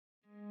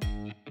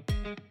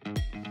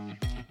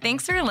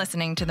Thanks for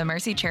listening to the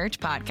Mercy Church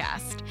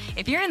podcast.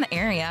 If you're in the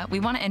area, we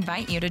want to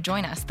invite you to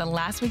join us the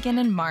last weekend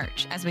in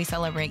March as we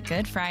celebrate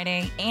Good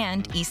Friday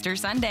and Easter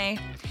Sunday.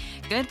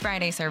 Good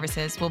Friday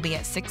services will be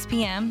at 6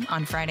 p.m.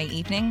 on Friday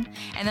evening,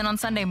 and then on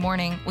Sunday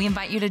morning, we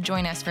invite you to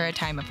join us for a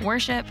time of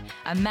worship,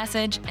 a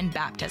message, and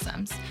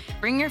baptisms.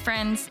 Bring your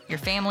friends, your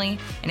family,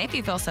 and if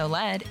you feel so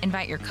led,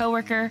 invite your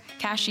coworker,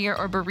 cashier,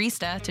 or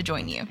barista to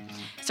join you.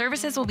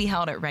 Services will be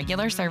held at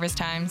regular service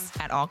times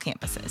at all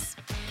campuses.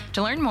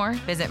 To learn more,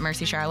 visit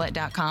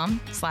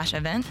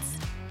mercycharlotte.com/events.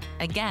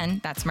 Again,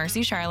 that's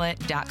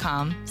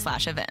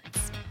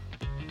mercycharlotte.com/events.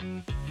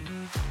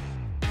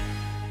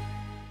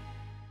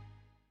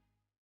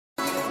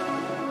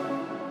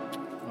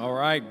 All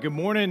right. Good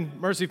morning,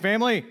 Mercy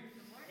family.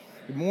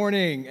 Good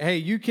morning. Hey,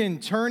 you can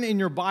turn in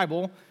your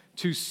Bible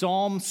to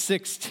Psalm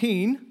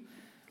 16.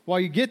 While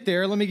you get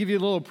there, let me give you a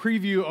little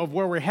preview of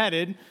where we're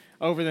headed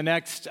over the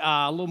next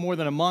a little more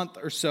than a month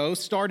or so.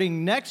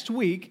 Starting next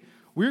week,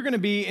 we're going to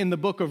be in the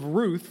book of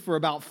Ruth for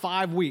about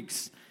 5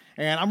 weeks.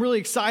 And I'm really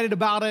excited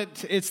about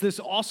it. It's this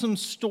awesome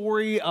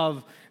story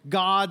of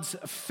God's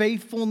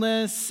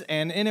faithfulness.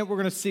 And in it, we're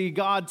going to see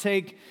God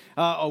take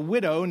a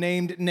widow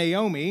named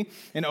Naomi.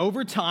 And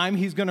over time,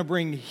 he's going to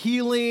bring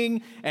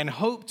healing and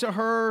hope to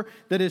her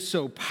that is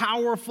so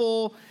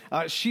powerful.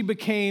 She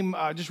became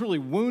just really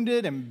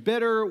wounded and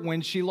bitter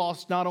when she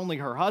lost not only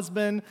her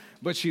husband,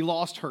 but she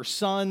lost her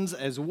sons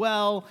as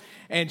well.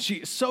 And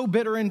she's so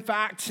bitter, in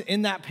fact,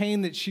 in that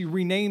pain that she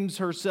renames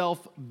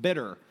herself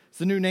Bitter. It's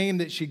the new name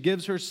that she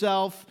gives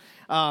herself.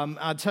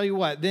 I'll tell you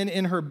what, then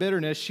in her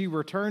bitterness, she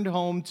returned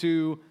home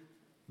to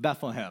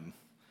Bethlehem.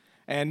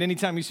 And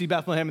anytime you see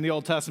Bethlehem in the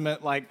Old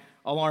Testament, like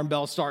alarm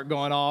bells start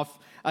going off.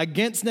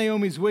 Against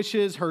Naomi's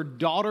wishes, her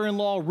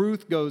daughter-in-law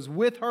Ruth goes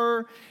with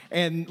her.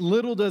 And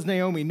little does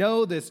Naomi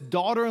know, this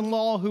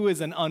daughter-in-law, who is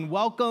an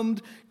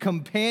unwelcomed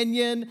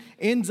companion,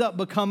 ends up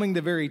becoming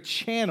the very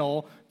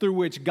channel through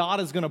which God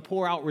is going to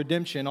pour out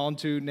redemption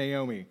onto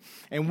Naomi.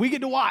 And we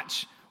get to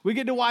watch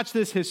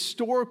this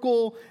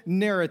historical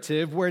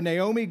narrative where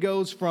Naomi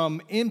goes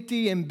from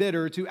empty and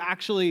bitter to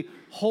actually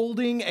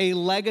holding a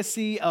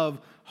legacy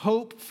of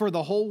hope for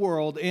the whole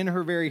world in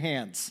her very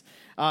hands.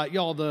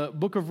 Y'all, the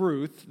book of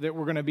Ruth that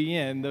we're going to be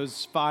in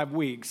those 5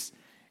 weeks,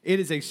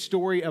 it is a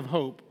story of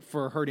hope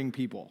for hurting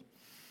people.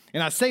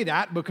 And I say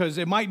that because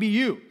it might be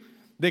you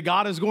that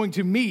God is going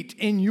to meet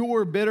in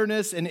your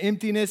bitterness and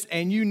emptiness,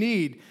 and you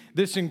need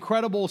this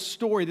incredible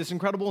story, this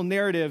incredible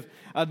narrative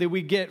that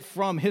we get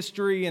from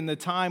history and the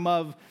time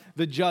of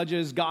the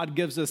judges. God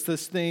gives us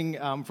this thing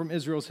from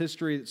Israel's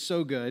history that's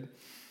so good.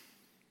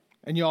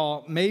 And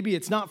y'all, maybe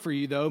it's not for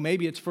you though.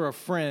 Maybe it's for a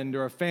friend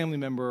or a family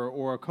member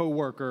or a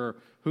coworker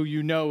who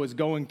you know is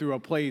going through a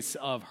place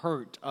of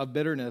hurt, of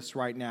bitterness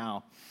right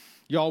now.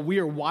 Y'all, we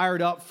are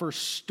wired up for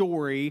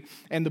story,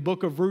 and the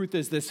book of Ruth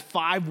is this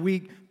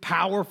 5-week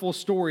powerful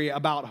story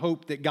about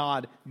hope that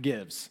God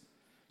gives.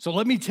 So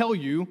let me tell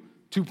you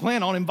to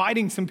plan on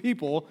inviting some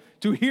people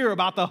to hear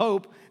about the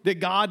hope that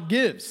God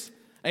gives.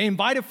 I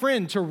invite a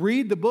friend to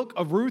read the book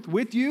of Ruth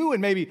with you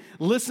and maybe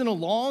listen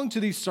along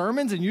to these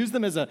sermons and use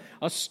them as a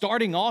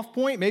starting off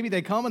point. Maybe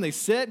they come and they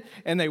sit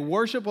and they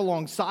worship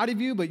alongside of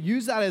you, but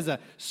use that as a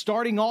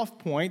starting off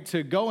point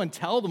to go and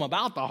tell them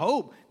about the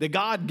hope that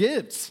God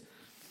gives.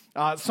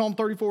 Psalm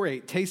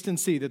 34:8, taste and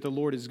see that the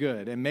Lord is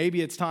good. And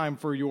maybe it's time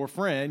for your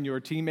friend,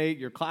 your teammate,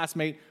 your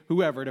classmate,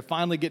 whoever, to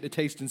finally get to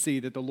taste and see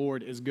that the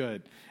Lord is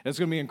good. It's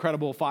going to be an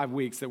incredible 5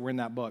 weeks that we're in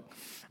that book.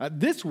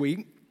 This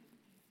week,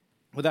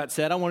 with that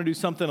said, I want to do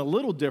something a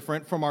little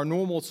different from our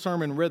normal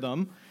sermon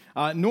rhythm.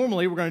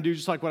 Normally, we're going to do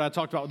just like what I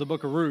talked about with the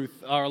book of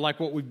Ruth, or like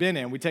what we've been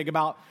in. We take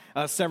about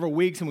several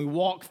weeks and we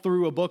walk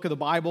through a book of the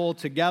Bible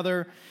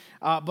together.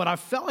 But I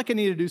felt like I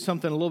needed to do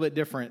something a little bit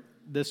different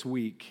this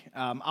week.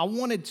 I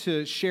wanted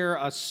to share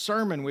a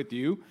sermon with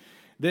you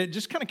that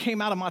just kind of came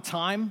out of my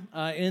time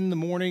in the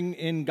morning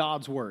in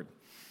God's Word.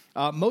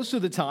 Most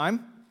of the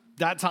time,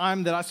 that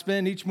time that I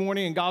spend each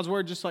morning in God's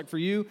Word, just like for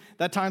you,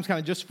 that time's kind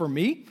of just for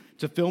me,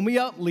 to fill me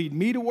up, lead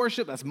me to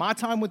worship. That's my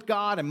time with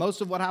God, and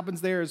most of what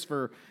happens there is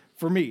for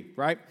me,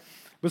 right?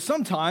 But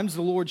sometimes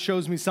the Lord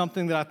shows me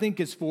something that I think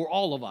is for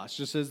all of us,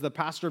 just as the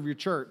pastor of your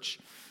church.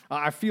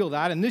 I feel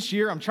that. And this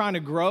year, I'm trying to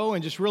grow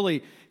and just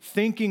really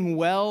thinking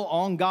well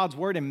on God's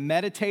Word and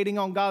meditating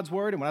on God's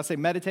Word. And when I say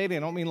meditating,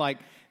 I don't mean like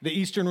the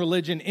Eastern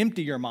religion,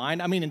 empty your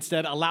mind. I mean,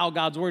 instead, allow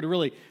God's Word to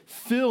really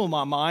fill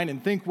my mind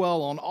and think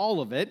well on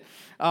all of it.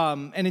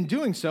 And in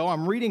doing so,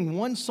 I'm reading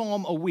one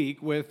psalm a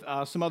week with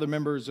some other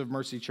members of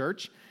Mercy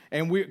Church.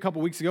 And a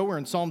couple weeks ago, we're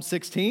in Psalm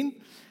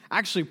 16. I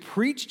actually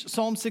preached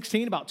Psalm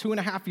 16 about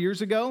 2.5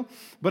 years ago.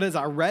 But as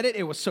I read it,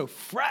 it was so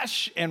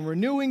fresh and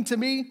renewing to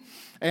me.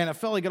 And I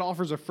felt like it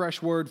offers a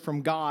fresh word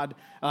from God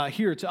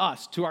here to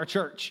us, to our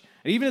church.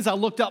 And even as I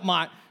looked up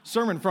my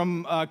sermon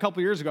from a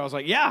couple years ago, I was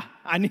like, yeah,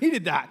 I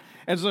needed that.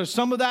 And so there's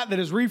some of that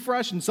is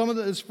refreshed and some of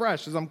it is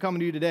fresh as I'm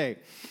coming to you today.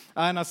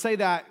 And I say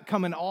that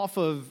coming off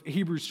of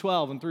Hebrews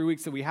 12 and 3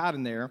 weeks that we had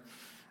in there.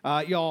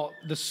 Y'all,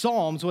 the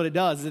Psalms, what it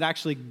does is it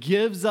actually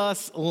gives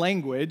us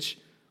language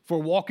for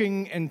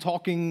walking and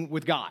talking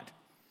with God.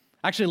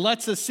 Actually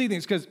lets us see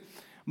things, because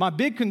my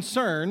big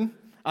concern,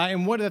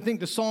 and what I think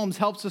the Psalms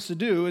helps us to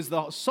do, is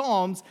the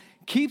Psalms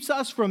keeps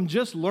us from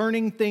just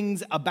learning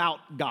things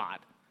about God.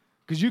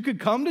 Because you could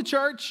come to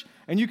church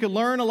and you could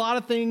learn a lot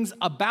of things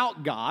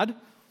about God,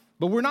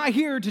 but we're not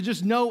here to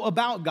just know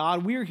about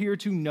God. We're here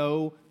to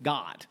know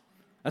God.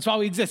 That's why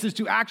we exist, is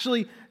to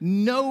actually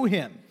know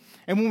him.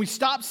 And when we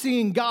stop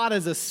seeing God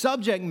as a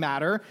subject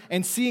matter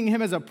and seeing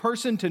him as a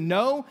person to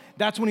know,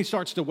 that's when he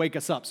starts to wake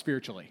us up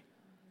spiritually.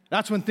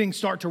 That's when things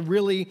start to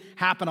really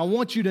happen. I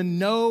want you to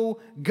know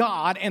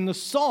God, and the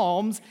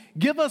Psalms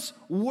give us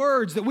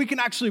words that we can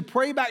actually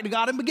pray back to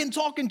God and begin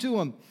talking to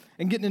him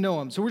and getting to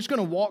know him. So we're just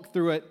going to walk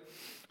through it.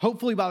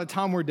 Hopefully by the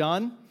time we're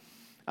done,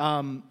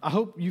 I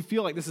hope you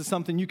feel like this is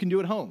something you can do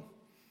at home.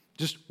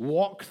 Just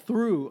walk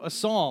through a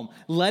psalm.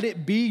 Let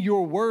it be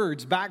your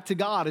words back to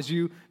God as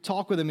you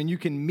talk with him and you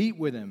can meet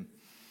with him.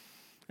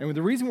 And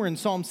the reason we're in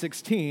Psalm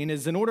 16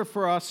 is in order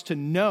for us to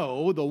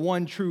know the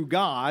one true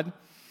God,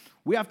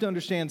 we have to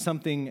understand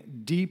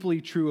something deeply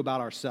true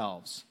about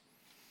ourselves.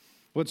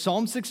 What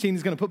Psalm 16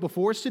 is going to put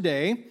before us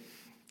today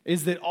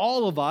is that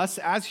all of us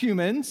as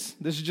humans,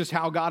 this is just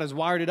how God has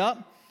wired it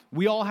up,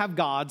 we all have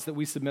gods that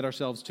we submit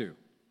ourselves to.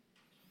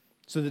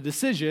 So the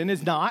decision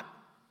is not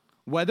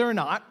whether or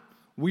not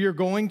we are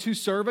going to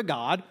serve a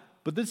God,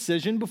 but the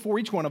decision before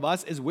each one of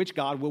us is which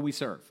God will we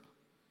serve.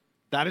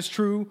 That is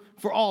true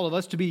for all of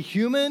us. To be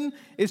human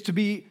is to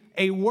be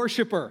a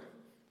worshiper.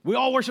 We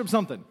all worship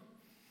something.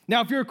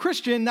 Now, if you're a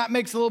Christian, that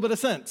makes a little bit of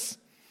sense.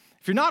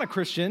 If you're not a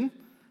Christian,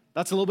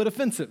 that's a little bit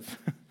offensive.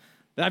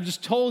 That I've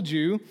just told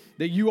you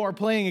that you are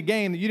playing a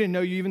game that you didn't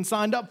know you even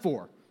signed up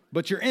for,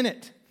 but you're in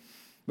it.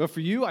 But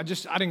for you,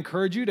 I'd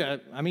encourage you to,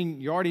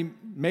 you already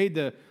made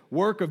the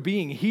work of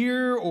being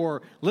here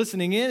or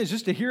listening in, is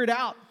just to hear it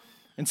out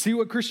and see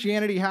what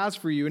Christianity has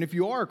for you. And if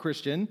you are a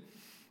Christian,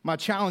 my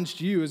challenge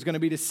to you is going to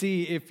be to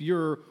see if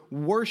your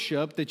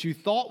worship that you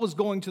thought was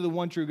going to the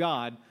one true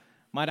God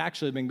might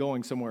actually have been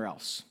going somewhere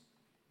else.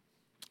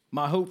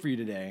 My hope for you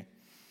today,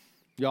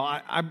 y'all,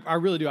 I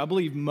really do. I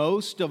believe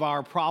most of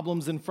our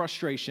problems and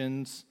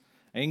frustrations,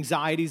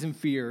 anxieties and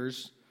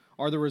fears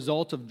are the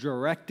result of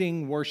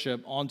directing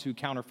worship onto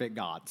counterfeit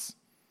gods.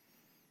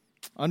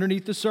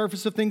 Underneath the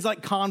surface of things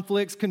like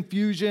conflicts,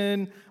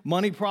 confusion,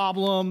 money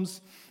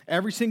problems,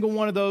 every single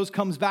one of those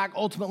comes back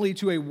ultimately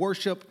to a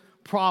worship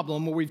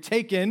problem where we've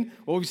taken,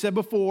 what we've said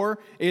before,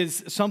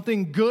 is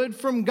something good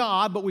from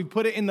God, but we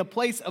put it in the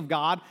place of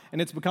God,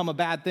 and it's become a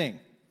bad thing.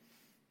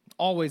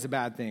 Always a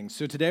bad thing.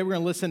 So today we're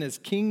going to listen as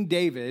King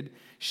David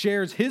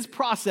shares his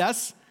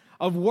process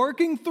of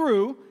working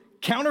through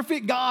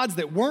counterfeit gods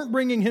that weren't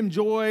bringing him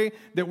joy,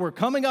 that were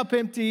coming up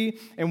empty,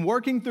 and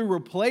working through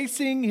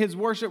replacing his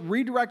worship,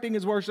 redirecting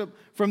his worship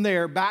from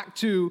there back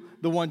to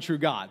the one true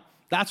God.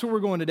 That's where we're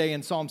going today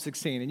in Psalm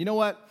 16. And you know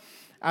what?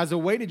 As a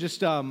way to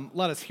just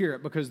let us hear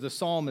it, because the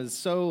psalm is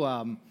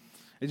so,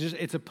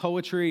 it's a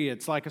poetry,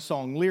 it's like a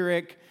song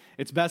lyric.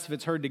 It's best if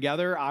it's heard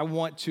together. I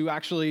want to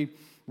actually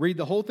read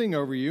the whole thing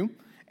over you.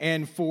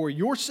 And for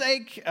your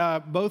sake,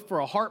 both for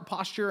a heart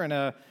posture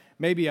and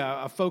maybe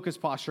a focus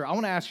posture, I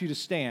want to ask you to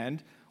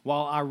stand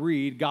while I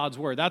read God's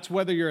word. That's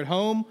whether you're at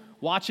home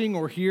watching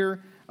or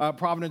here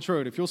Providence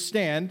Road. If you'll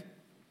stand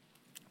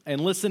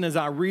and listen as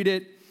I read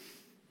it,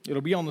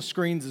 it'll be on the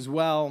screens as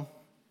well.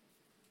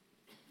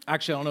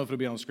 Actually, I don't know if it'll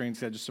be on the screen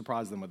because I just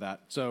surprised them with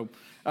that. So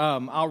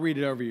I'll read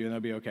it over you and it'll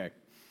be okay.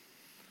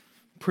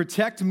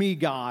 Protect me,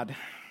 God,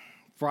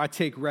 for I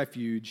take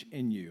refuge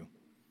in you.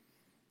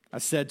 I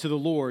said to the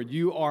Lord,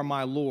 you are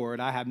my Lord.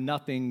 I have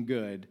nothing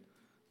good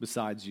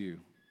besides you.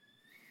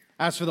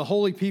 As for the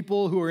holy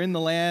people who are in the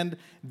land,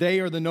 they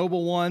are the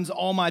noble ones.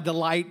 All my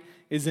delight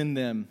is in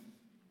them.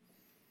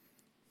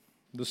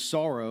 The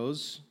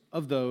sorrows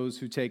of those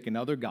who take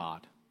another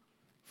god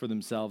for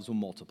themselves will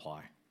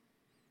multiply.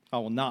 I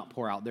will not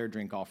pour out their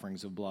drink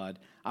offerings of blood.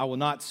 I will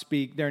not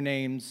speak their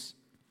names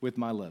with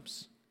my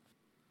lips.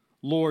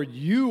 Lord,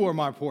 you are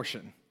my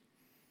portion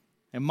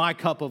and my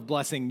cup of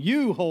blessing.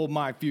 You hold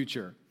my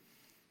future.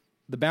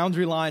 The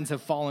boundary lines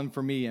have fallen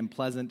for me in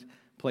pleasant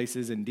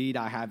places. Indeed,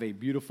 I have a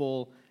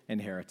beautiful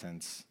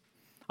inheritance.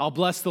 I'll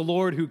bless the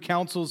Lord who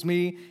counsels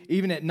me,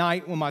 even at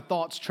night when my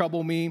thoughts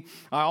trouble me.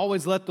 I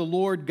always let the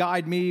Lord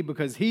guide me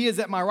because he is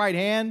at my right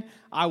hand.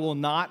 I will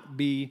not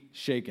be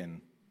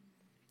shaken.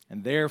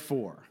 And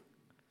therefore,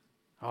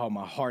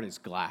 my heart is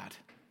glad.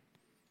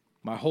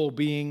 My whole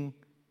being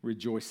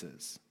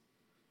rejoices.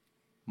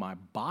 My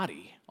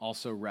body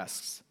also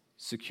rests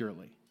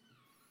securely.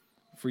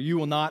 For you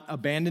will not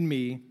abandon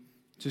me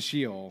to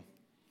Sheol.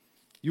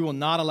 You will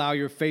not allow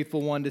your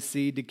faithful one to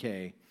see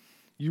decay.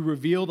 You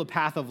reveal the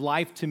path of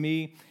life to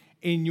me.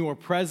 In your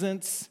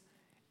presence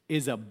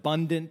is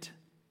abundant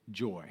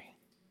joy.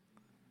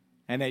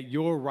 And at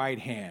your right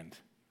hand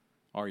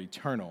are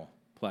eternal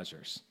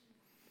pleasures.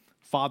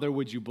 Father,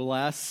 would you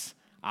bless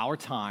our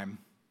time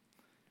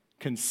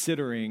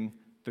considering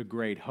the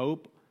great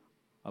hope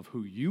of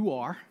who you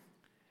are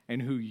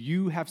and who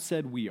you have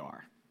said we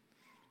are.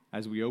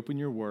 As we open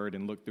your word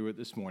and look through it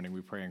this morning,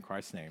 we pray in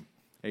Christ's name.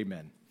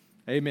 Amen.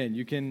 Amen.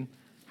 You can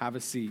have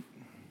a seat.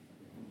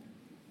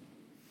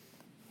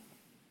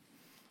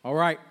 All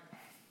right.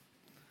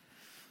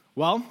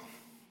 Well,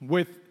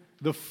 with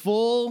the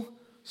full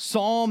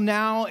psalm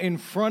now in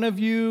front of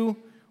you,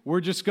 we're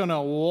just going to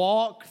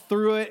walk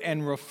through it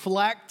and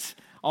reflect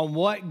on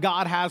what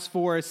God has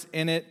for us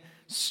in it,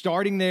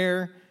 starting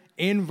there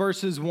in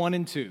verses 1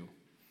 and 2.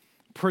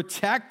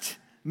 Protect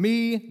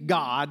me,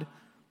 God,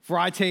 for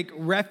I take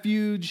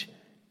refuge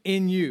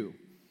in you.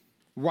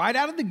 Right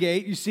out of the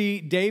gate, you see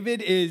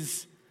David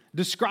is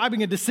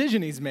describing a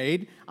decision he's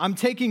made. I'm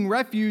taking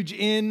refuge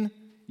in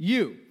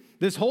you.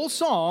 This whole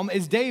psalm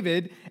is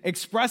David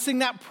expressing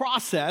that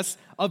process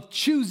of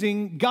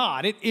choosing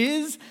God. It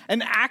is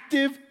an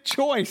active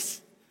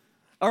choice.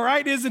 All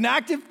right? It is an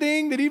active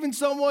thing that even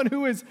someone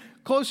who is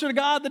closer to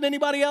God than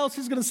anybody else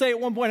is going to say at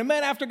one point, a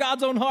man after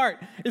God's own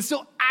heart is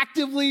still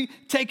actively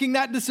taking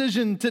that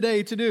decision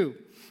today to do.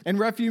 And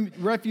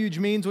refuge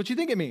means what you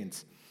think it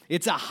means.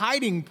 It's a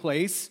hiding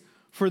place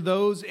for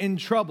those in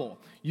trouble.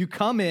 You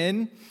come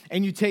in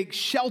and you take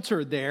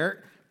shelter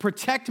there.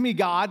 Protect me,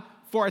 God,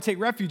 for I take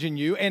refuge in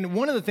you. And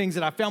one of the things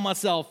that I found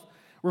myself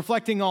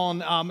reflecting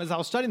on as I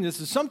was studying this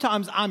is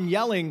sometimes I'm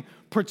yelling,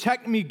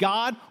 protect me,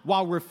 God,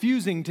 while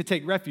refusing to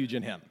take refuge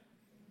in him.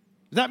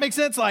 Does that make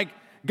sense? Like,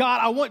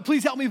 God,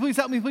 please help me, please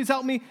help me, please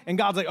help me. And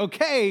God's like,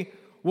 okay,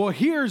 well,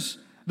 here's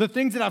the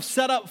things that I've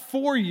set up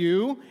for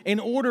you in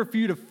order for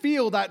you to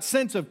feel that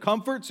sense of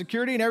comfort,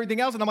 security, and everything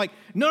else. And I'm like,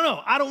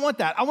 no, I don't want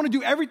that. I want to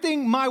do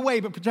everything my way,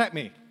 but protect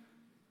me.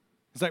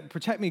 It's like,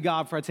 protect me,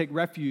 God, for I take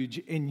refuge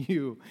in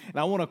you. And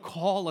I want to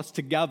call us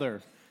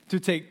together to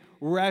take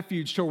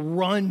refuge, to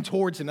run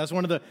towards him. That's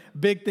one of the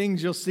big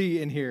things you'll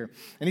see in here.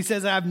 And he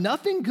says, I have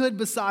nothing good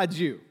besides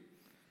you.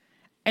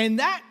 And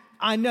that,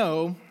 I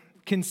know,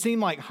 can seem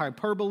like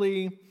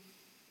hyperbole,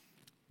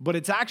 but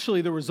it's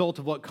actually the result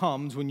of what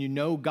comes when you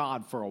know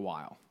God for a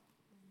while.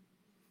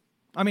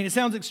 I mean, it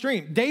sounds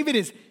extreme. David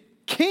is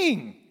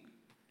king.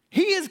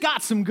 He has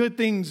got some good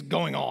things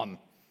going on.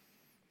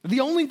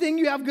 The only thing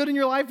you have good in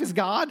your life is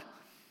God.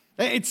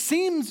 It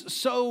seems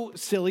so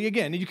silly.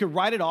 Again, you could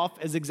write it off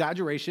as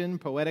exaggeration,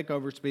 poetic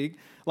overspeak.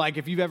 Like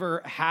if you've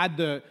ever had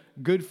the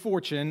good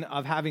fortune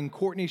of having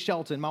Courtney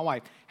Shelton, my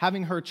wife,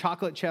 having her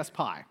chocolate chess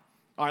pie.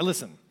 All right,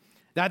 listen.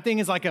 That thing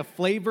is like a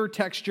flavor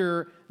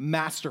texture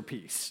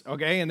masterpiece,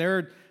 okay? And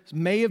there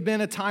may have been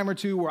a time or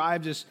two where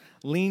I've just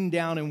leaned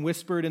down and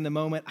whispered in the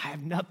moment, I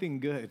have nothing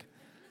good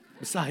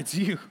besides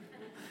you.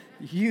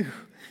 You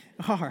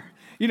are,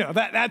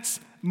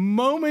 that's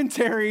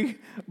momentary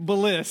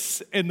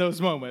bliss in those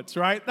moments,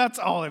 right? That's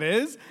all it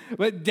is.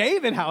 But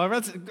David, however,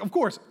 that's, of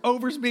course,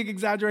 overspeak,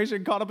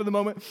 exaggeration, caught up in the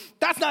moment.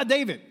 That's not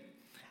David.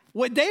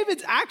 What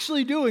David's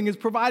actually doing is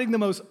providing the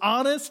most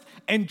honest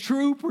and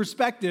true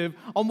perspective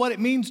on what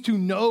it means to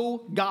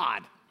know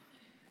God.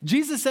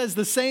 Jesus says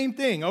the same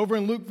thing over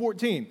in Luke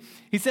 14.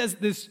 He says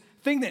this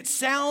thing that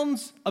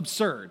sounds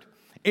absurd.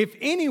 If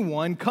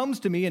anyone comes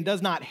to me and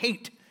does not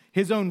hate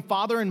his own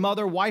father and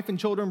mother, wife and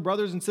children,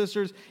 brothers and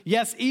sisters,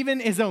 yes, even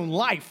his own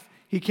life,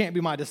 he can't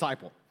be my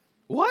disciple.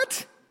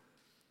 What?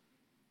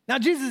 Now,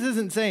 Jesus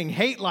isn't saying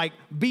hate like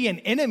be an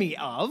enemy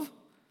of.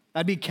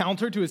 That'd be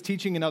counter to his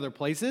teaching in other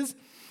places.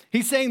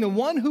 He's saying the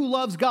one who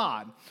loves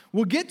God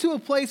will get to a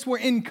place where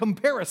in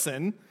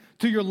comparison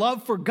to your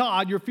love for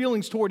God, your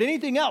feelings toward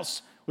anything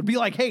else would be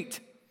like hate.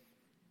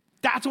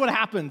 That's what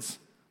happens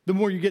the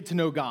more you get to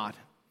know God.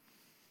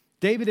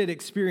 David had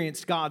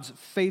experienced God's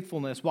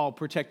faithfulness while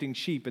protecting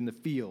sheep in the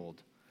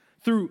field,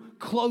 through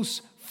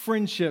close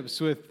friendships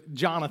with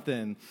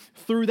Jonathan,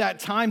 through that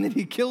time that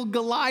he killed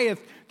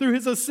Goliath, through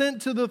his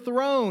ascent to the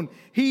throne.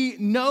 He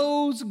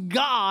knows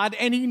God,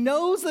 and he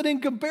knows that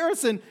in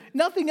comparison,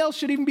 nothing else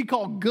should even be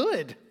called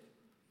good.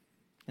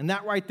 And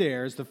that right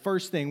there is the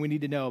first thing we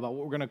need to know about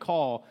what we're going to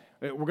call.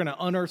 We're going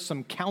to unearth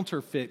some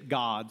counterfeit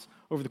gods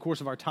over the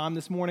course of our time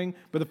this morning.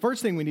 But the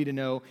first thing we need to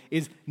know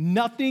is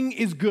nothing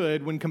is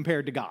good when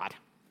compared to God.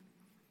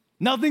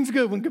 Nothing's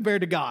good when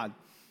compared to God.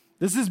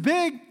 This is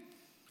big.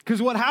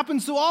 Because what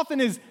happens so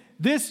often is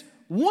this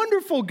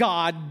wonderful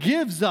God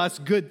gives us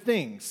good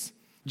things.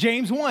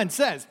 James 1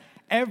 says,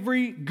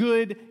 every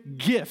good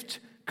gift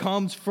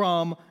comes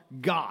from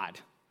God.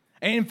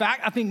 And in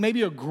fact, I think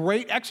maybe a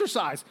great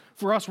exercise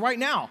for us right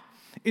now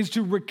is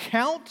to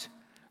recount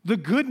the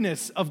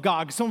goodness of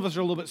God. Because some of us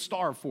are a little bit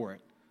starved for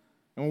it.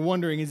 And we're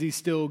wondering, is he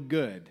still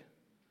good?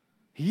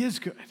 He is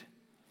good.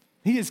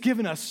 He has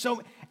given us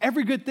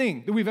every good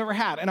thing that we've ever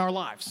had in our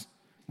lives.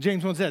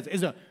 James 1 says,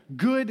 is a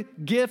good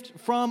gift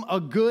from a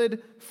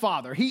good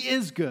Father. He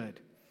is good.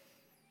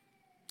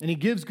 And he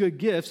gives good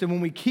gifts. And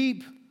when we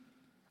keep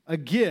a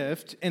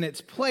gift in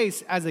its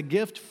place as a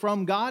gift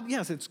from God,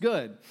 yes, it's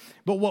good.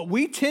 But what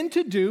we tend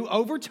to do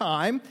over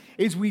time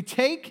is we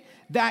take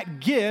that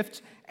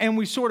gift and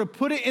we sort of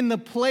put it in the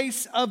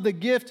place of the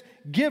gift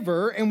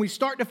giver, and we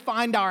start to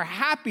find our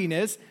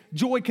happiness,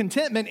 joy,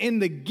 contentment in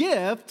the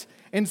gift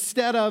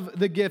instead of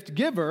the gift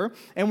giver.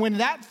 And when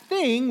that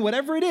thing,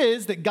 whatever it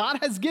is that God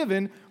has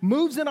given,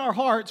 moves in our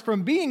hearts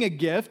from being a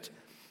gift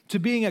to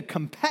being a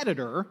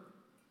competitor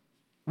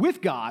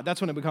with God,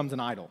 that's when it becomes an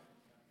idol.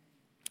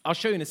 I'll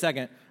show you in a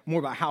second more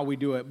about how we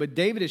do it. But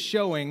David is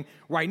showing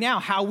right now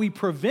how we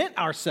prevent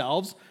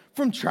ourselves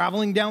from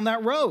traveling down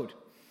that road.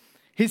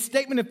 His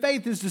statement of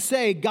faith is to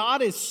say,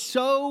 God is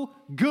so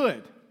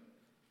good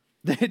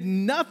that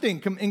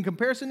nothing, in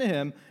comparison to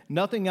him,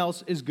 nothing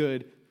else is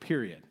good,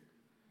 period.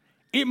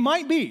 It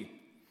might be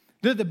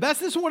that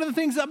this is one of the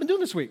things I've been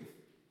doing this week.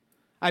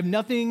 I have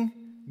nothing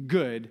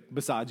good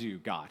besides you,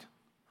 God.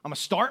 I'm going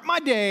to start my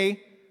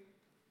day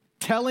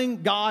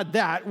telling God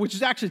that, which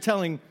is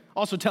actually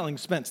also telling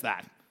Spence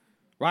that,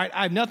 right?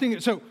 I have nothing.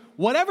 So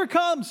whatever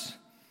comes,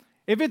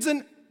 if it's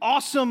an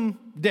awesome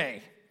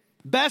day,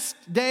 best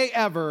day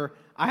ever,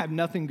 I have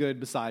nothing good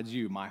besides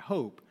you. My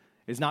hope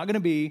is not going to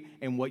be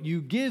in what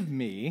you give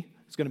me.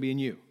 It's going to be in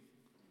you.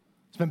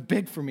 It's been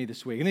big for me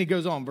this week. And then he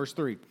goes on, verse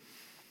 3.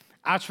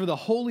 As for the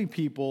holy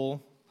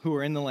people who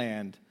are in the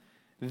land,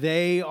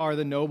 they are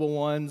the noble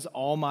ones.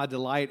 All my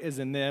delight is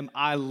in them.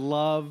 I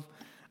love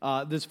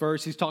this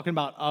verse. He's talking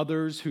about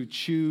others who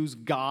choose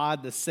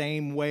God the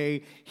same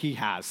way he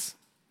has.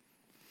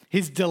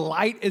 His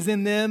delight is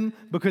in them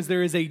because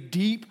there is a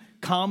deep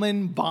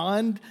common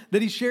bond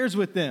that he shares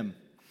with them.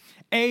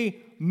 A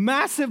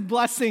massive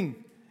blessing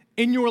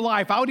in your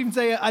life. I would even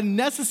say a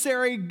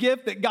necessary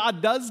gift that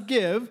God does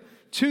give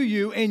to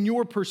you in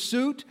your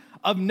pursuit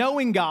of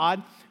knowing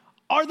God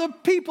are the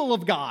people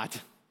of God.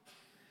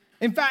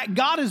 In fact,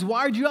 God has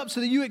wired you up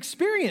so that you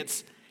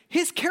experience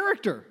his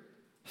character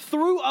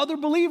through other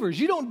believers.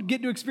 You don't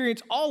get to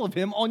experience all of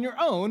him on your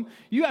own.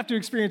 You have to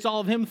experience all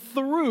of him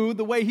through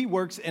the way he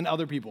works in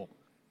other people.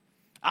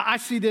 I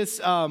see this,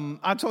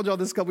 I told y'all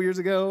this a couple years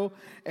ago,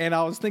 and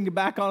I was thinking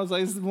back on it. I was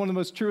like, this is one of the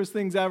most truest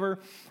things ever.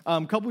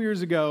 A couple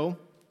years ago,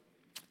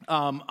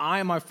 I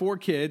and my 4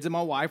 kids and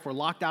my wife were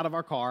locked out of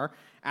our car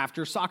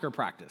after soccer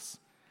practice.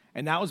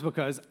 And that was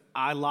because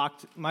I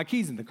locked my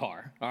keys in the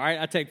car, all right?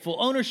 I take full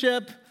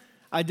ownership.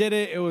 I did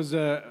it. It was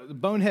a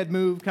bonehead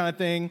move kind of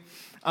thing.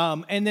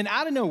 And then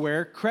out of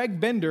nowhere, Craig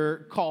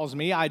Bender calls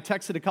me. I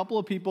texted a couple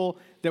of people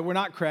that were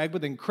not Craig,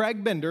 but then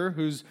Craig Bender,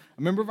 who's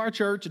a member of our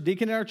church, a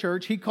deacon in our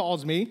church, he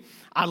calls me.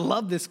 I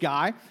love this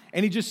guy.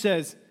 And he just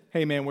says,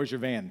 hey, man, where's your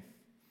van?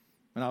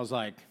 And I was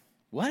like,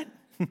 what?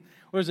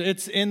 Where's it?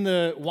 It's in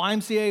the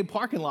YMCA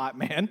parking lot,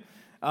 man.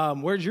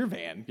 Where's your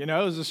van? You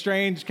know, it was a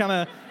strange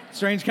kind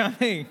of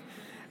thing.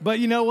 But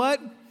you know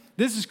what?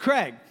 This is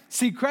Craig.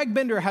 See, Craig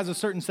Bender has a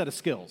certain set of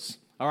skills,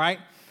 all right?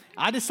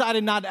 I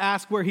decided not to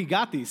ask where he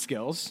got these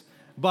skills,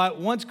 but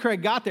once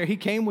Craig got there, he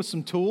came with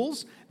some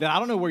tools that I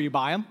don't know where you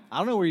buy them. I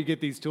don't know where you get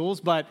these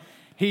tools, but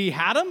he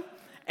had them,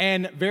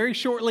 and very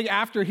shortly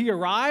after he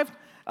arrived,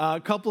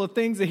 a couple of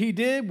things that he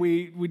did,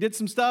 we did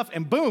some stuff,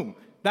 and boom,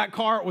 that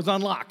car was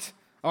unlocked,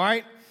 all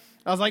right?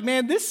 I was like,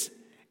 man, this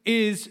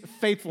is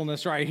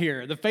faithfulness right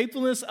here. The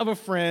faithfulness of a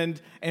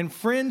friend, and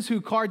friends who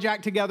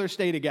carjack together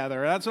stay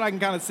together. That's what I can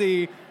kind of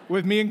see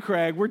with me and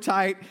Craig. We're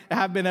tight,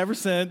 have been ever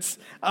since.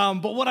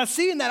 But what I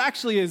see in that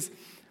actually is,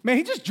 man,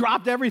 he just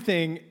dropped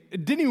everything,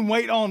 didn't even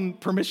wait on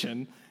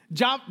permission,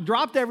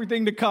 dropped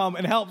everything to come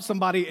and help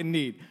somebody in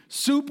need.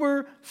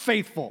 Super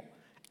faithful.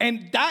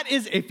 And that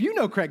is, if you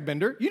know Craig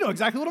Bender, you know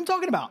exactly what I'm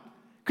talking about,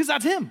 because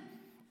that's him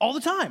all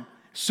the time.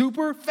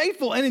 Super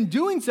faithful. And in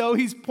doing so,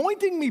 he's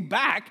pointing me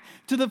back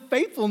to the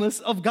faithfulness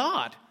of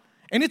God.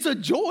 And it's a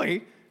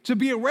joy to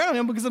be around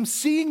him because I'm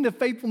seeing the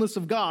faithfulness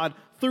of God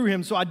through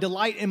him. So I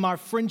delight in my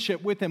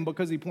friendship with him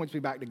because he points me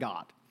back to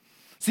God.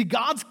 See,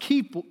 God's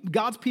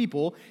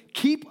people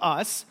keep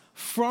us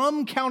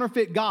from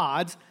counterfeit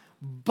gods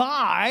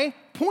by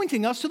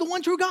pointing us to the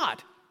one true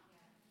God.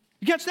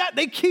 You catch that?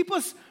 They keep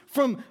us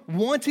from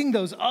wanting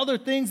those other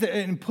things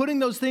and putting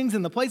those things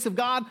in the place of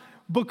God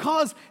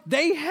because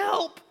they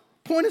help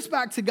point us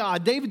back to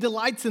God. David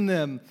delights in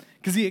them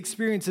because he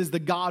experiences the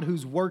God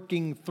who's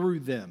working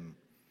through them.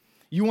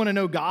 You want to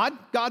know God?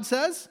 God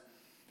says,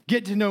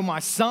 get to know my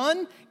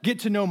son, get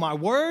to know my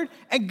word,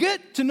 and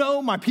get to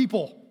know my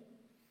people.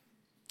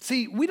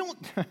 See, we don't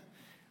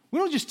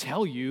just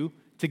tell you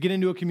to get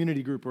into a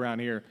community group around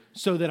here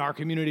so that our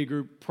community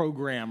group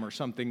program or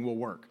something will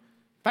work.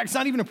 In fact, it's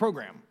not even a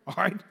program, all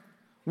right?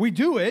 We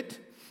do it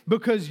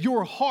because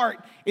your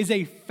heart is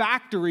a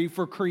factory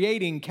for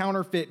creating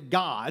counterfeit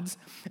gods,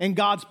 and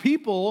God's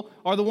people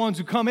are the ones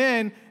who come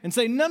in and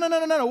say, no,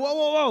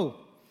 whoa.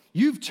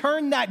 You've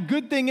turned that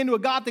good thing into a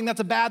God thing. That's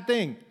a bad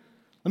thing.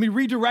 Let me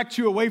redirect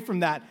you away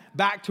from that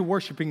back to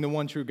worshiping the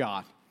one true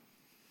God.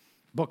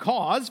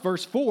 Because,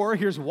 verse 4,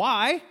 here's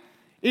why.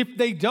 If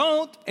they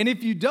don't, and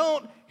if you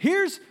don't,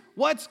 here's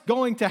what's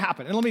going to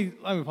happen. And let me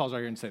pause right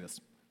here and say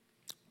this.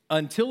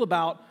 Until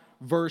about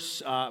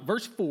verse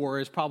 4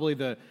 is probably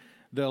the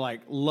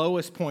like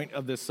lowest point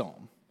of this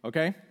psalm,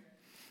 okay?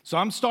 So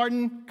I'm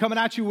coming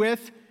at you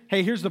with,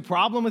 hey, here's the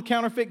problem with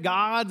counterfeit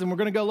gods, and we're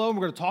going to go low, and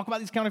we're going to talk about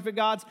these counterfeit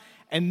gods,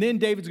 and then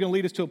David's going to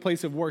lead us to a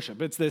place of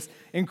worship. It's this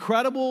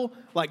incredible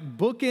like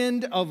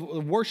bookend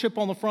of worship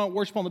on the front,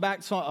 worship on the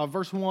back,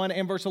 verse 1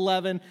 and verse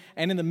 11,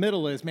 and in the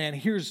middle is, man,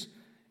 here's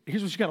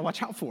what you got to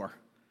watch out for.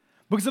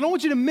 Because I don't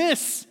want you to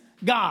miss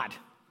God.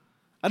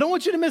 I don't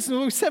want you to miss him.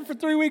 We said for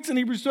 3 weeks in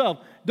Hebrews 12,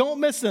 don't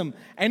miss him.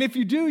 And if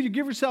you do, you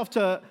give yourself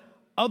to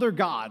other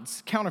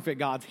gods, counterfeit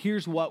gods,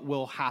 here's what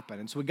will happen.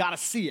 And so we got to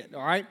see it,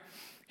 all right?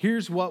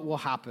 Here's what will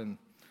happen.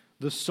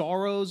 The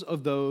sorrows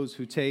of those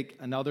who take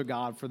another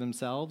god for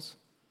themselves,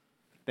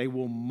 they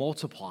will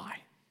multiply.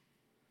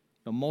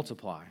 They'll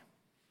multiply.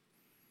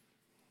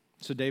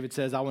 So David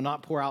says, I will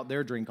not pour out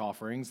their drink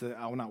offerings.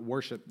 I will not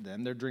worship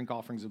them, their drink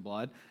offerings of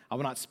blood. I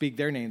will not speak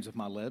their names with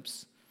my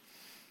lips.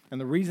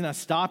 And the reason I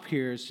stop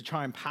here is to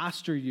try and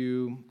pastor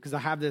you, because I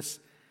have this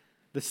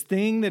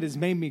thing that has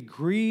made me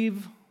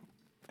grieve,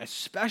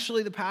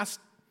 especially the past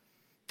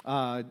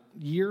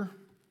year,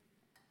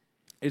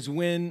 is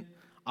when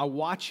I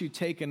watch you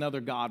take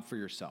another god for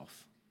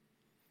yourself.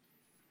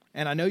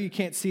 And I know you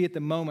can't see at the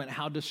moment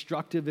how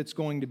destructive it's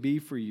going to be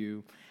for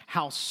you,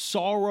 how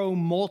sorrow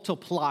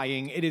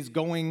multiplying it is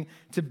going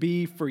to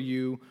be for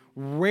you.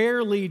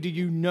 Rarely do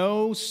you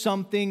know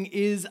something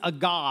is a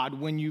god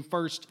when you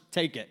first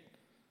take it.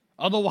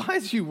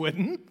 Otherwise, you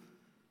wouldn't.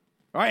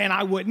 All right, and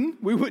I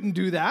wouldn't. We wouldn't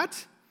do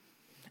that.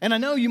 And I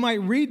know you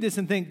might read this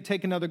and think,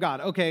 take another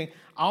god. Okay,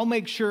 I'll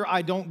make sure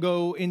I don't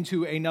go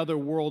into another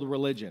world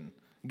religion.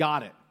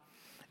 Got it.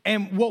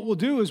 And what we'll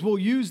do is we'll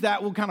use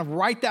that, we'll kind of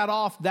write that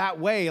off that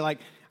way. Like,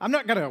 I'm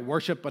not going to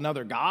worship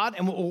another god.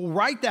 And we'll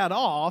write that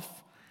off,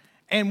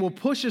 and we'll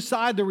push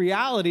aside the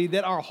reality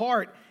that our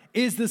heart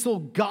is this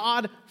little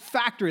God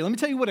factory. Let me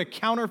tell you what a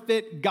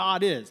counterfeit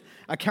God is.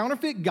 A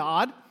counterfeit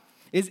God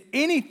is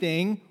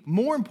anything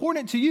more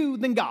important to you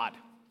than God.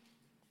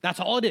 That's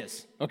all it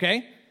is,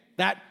 okay?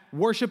 That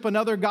worship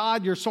another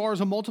God, your sorrows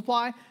will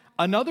multiply.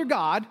 Another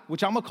God,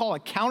 which I'm going to call a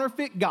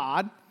counterfeit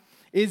God,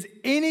 is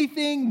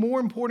anything more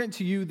important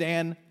to you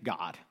than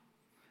God.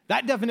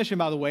 That definition,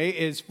 by the way,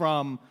 is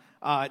from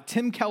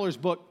Tim Keller's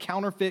book,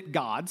 Counterfeit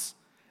Gods,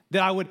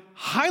 that I would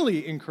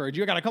highly encourage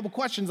you. I got a couple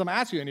questions I'm going to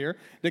ask you in here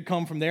that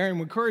come from there, and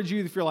would encourage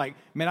you if you're like,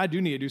 man, I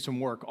do need to do some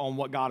work on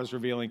what God is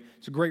revealing.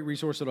 It's a great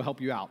resource that'll help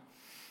you out.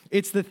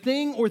 It's the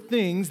thing or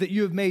things that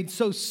you have made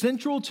so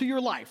central to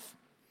your life,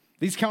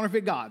 these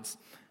counterfeit gods,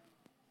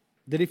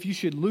 that if you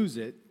should lose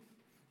it,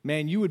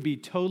 man, you would be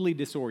totally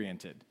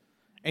disoriented.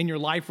 And your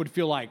life would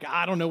feel like,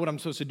 I don't know what I'm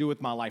supposed to do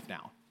with my life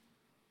now.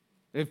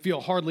 It'd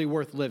feel hardly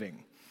worth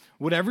living.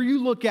 Whatever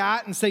you look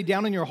at and say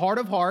down in your heart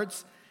of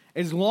hearts,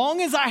 as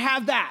long as I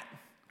have that,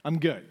 I'm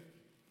good.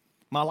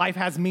 My life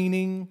has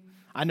meaning.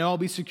 I know I'll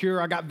be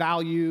secure. I got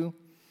value.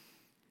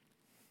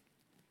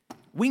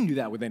 We can do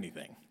that with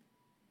anything.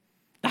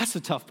 That's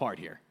the tough part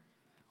here.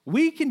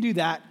 We can do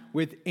that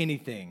with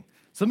anything.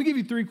 So let me give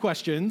you 3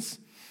 questions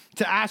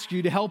to ask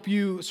you to help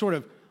you sort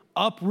of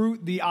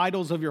uproot the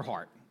idols of your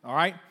heart, all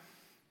right?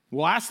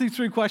 We'll ask these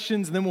 3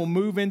 questions, and then we'll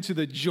move into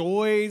the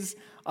joys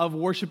of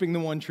worshiping the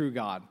one true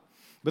God.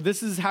 But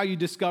this is how you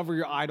discover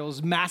your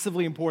idols,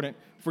 massively important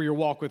for your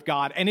walk with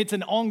God, and it's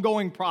an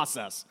ongoing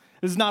process.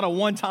 This is not a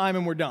one-time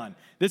and we're done.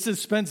 This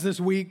is spent this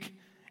week,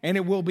 and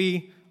it will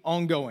be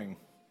ongoing.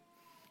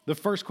 The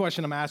first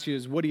question I'm asking you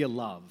is, what do you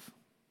love?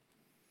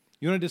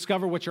 You want to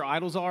discover what your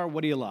idols are?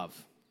 What do you love?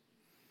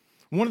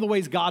 One of the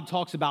ways God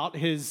talks about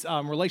his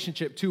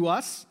relationship to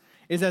us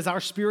is as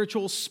our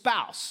spiritual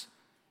spouse.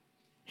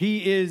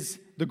 He is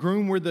the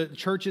groom where the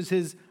church is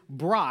his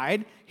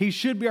bride. He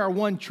should be our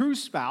one true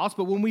spouse,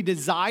 but when we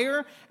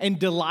desire and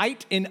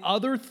delight in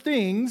other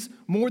things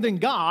more than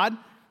God,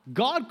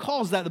 God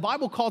calls that, the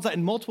Bible calls that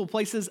in multiple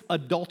places,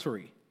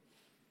 adultery.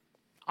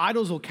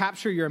 Idols will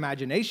capture your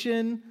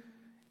imagination.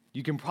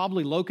 You can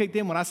probably locate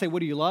them. When I say, what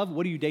do you love?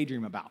 What do you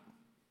daydream about?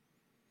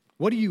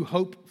 What do you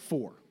hope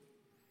for?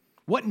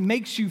 What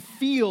makes you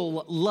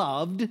feel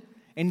loved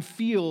and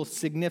feel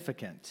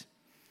significant?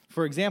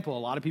 For example, a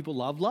lot of people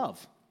love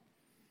love.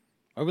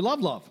 Or we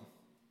love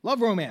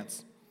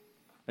romance.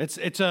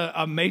 It's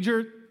a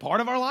major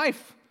part of our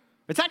life.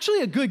 It's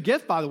actually a good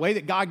gift, by the way,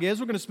 that God gives.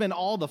 We're going to spend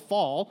all the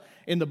fall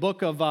in the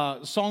book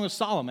of Song of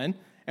Solomon,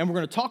 and we're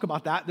going to talk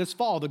about that this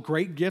fall, the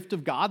great gift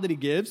of God that he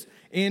gives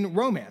in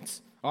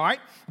romance, all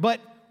right?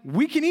 But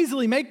we can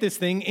easily make this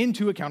thing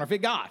into a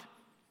counterfeit God.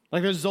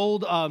 Like there's this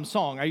old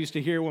song I used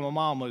to hear when my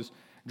mom was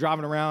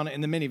driving around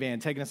in the minivan,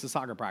 taking us to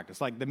soccer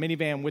practice, like the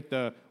minivan with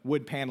the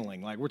wood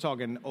paneling. Like we're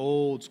talking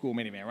old school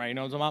minivan, right? You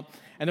know what I'm talking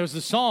about? And there was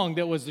this song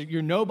that was,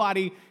 you're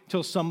nobody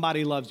till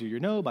somebody loves you.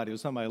 You're nobody till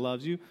somebody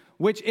loves you,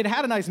 which it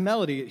had a nice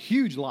melody, a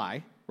huge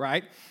lie,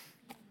 right?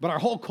 But our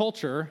whole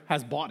culture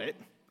has bought it.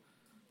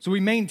 So we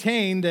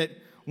maintain that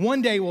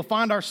one day we'll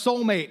find our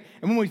soulmate.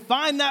 And when we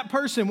find that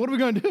person, what are we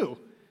going to do?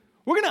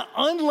 We're going to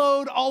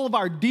unload all of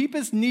our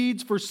deepest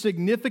needs for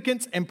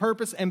significance and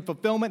purpose and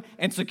fulfillment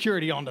and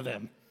security onto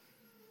them.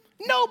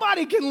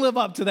 Nobody can live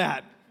up to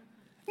that.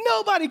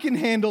 Nobody can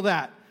handle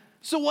that.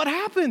 So what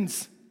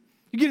happens?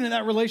 You get into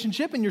that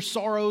relationship and your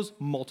sorrows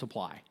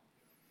multiply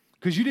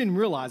because you didn't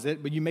realize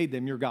it, but you made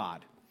them your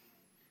God.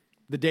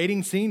 The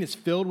dating scene is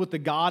filled with the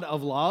God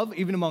of love.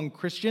 Even among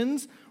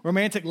Christians,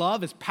 romantic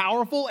love is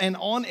powerful and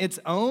on its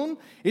own.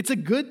 It's a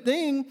good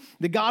thing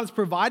that God has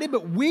provided,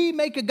 but we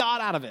make a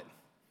God out of it.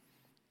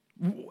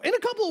 In a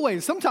couple of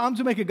ways. Sometimes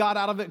we make a God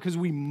out of it because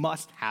we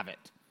must have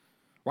it,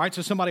 right?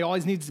 So somebody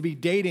always needs to be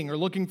dating or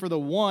looking for the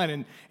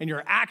one, and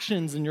your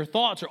actions and your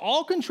thoughts are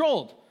all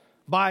controlled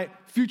by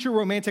future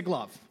romantic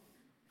love.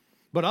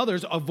 But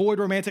others avoid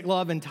romantic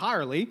love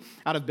entirely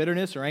out of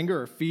bitterness or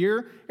anger or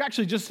fear. You're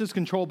actually just as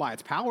controlled by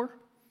its power,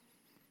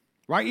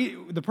 right?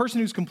 The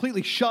person who's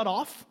completely shut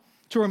off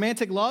to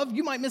romantic love,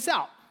 you might miss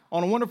out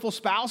on a wonderful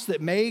spouse that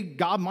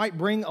God might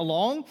bring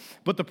along.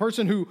 But the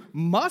person who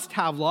must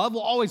have love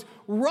will always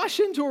rush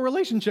into a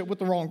relationship with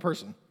the wrong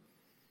person.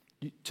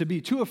 To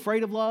be too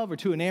afraid of love or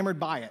too enamored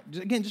by it.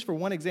 Again, just for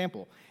one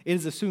example, it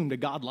is assumed a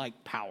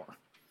godlike power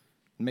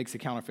makes a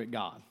counterfeit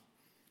God.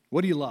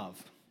 What do you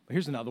love?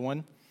 Here's another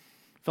one.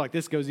 I feel like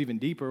this goes even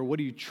deeper. What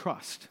do you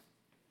trust?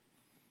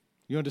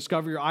 You want to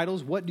discover your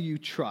idols? What do you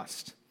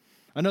trust?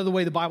 Another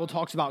way the Bible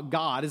talks about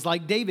God is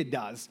like David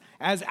does,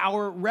 as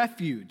our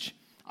refuge,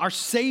 our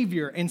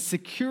Savior and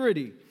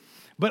security.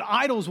 But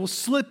idols will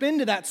slip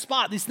into that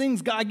spot, these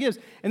things God gives,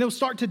 and they'll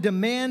start to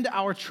demand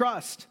our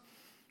trust.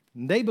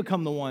 And they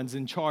become the ones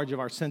in charge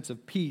of our sense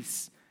of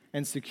peace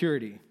and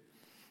security.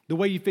 The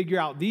way you figure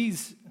out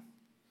these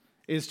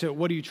is to,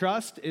 what do you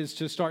trust, is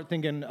to start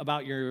thinking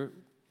about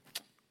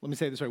let me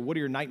say it this way, what are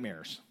your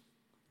nightmares?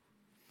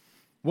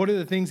 What are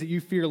the things that you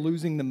fear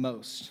losing the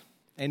most?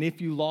 And if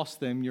you lost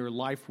them, your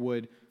life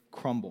would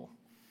crumble.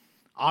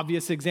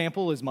 Obvious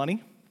example is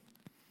money.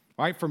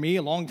 All right, for me,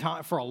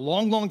 for a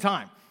long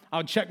time, I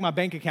would check my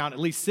bank account at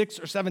least 6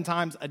 or 7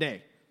 times a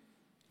day.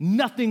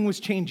 Nothing was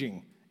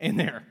changing in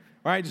there.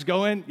 All right, just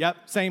go in, yep,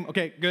 same,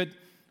 okay, good.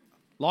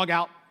 Log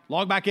out,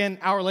 log back in,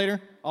 hour later,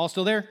 all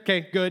still there,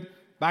 okay, good,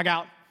 back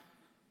out.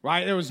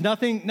 Right, there was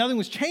nothing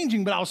was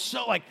changing, but I was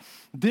so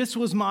this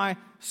was my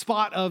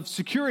spot of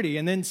security.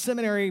 And then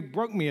seminary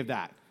broke me of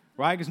that,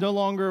 right? Because no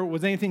longer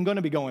was anything going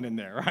to be going in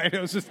there, right? It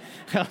was just,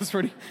 that was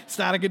pretty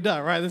static and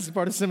done, right? This is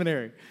part of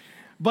seminary.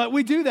 But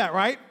we do that,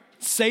 right?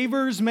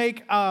 Savers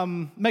make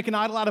an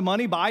idol out of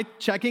money by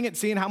checking it,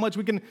 seeing how much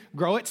we can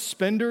grow it.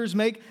 Spenders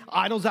make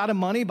idols out of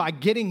money by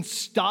getting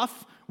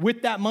stuff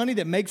with that money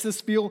that makes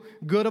us feel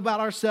good about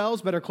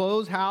ourselves, better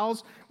clothes,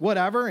 house,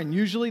 whatever. And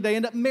usually they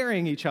end up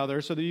marrying each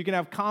other so that you can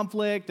have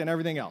conflict and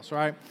everything else,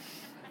 right?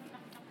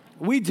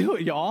 We do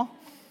it, y'all.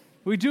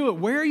 We do it.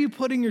 Where are you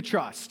putting your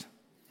trust?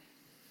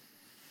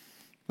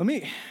 Let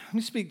me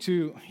speak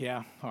to,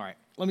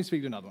 let me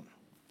speak to another one.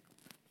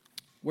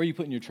 Where are you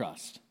putting your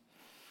trust?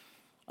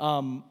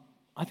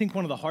 I think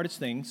one of the hardest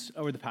things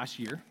over the past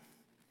year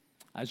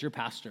as your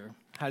pastor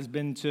has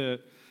been to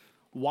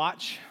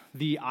watch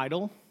the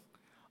idol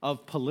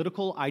of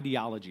political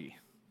ideology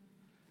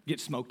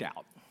get smoked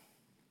out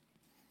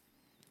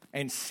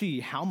and see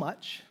how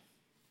much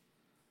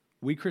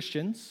we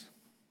Christians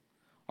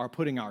are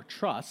putting our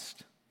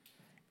trust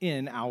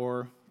in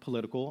our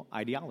political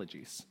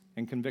ideologies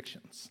and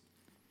convictions.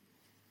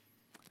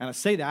 And I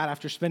say that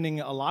after spending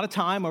a lot of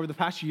time over the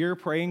past year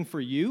praying for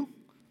you,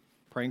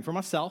 praying for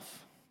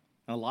myself,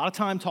 and a lot of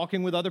time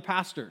talking with other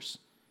pastors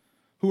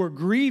who are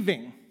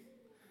grieving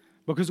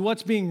because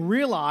what's being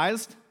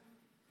realized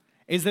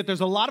is that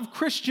there's a lot of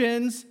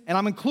Christians, and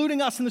I'm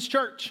including us in this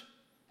church,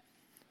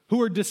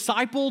 who are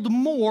discipled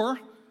more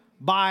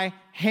by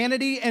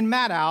Hannity and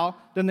Maddow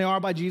than they are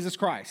by Jesus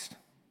Christ.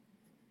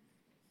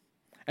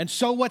 And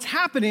so what's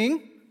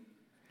happening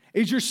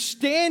is you're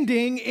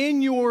standing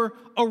in your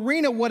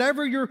arena,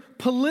 whatever your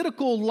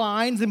political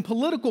lines and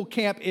political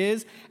camp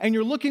is, and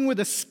you're looking with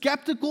a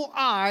skeptical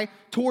eye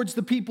towards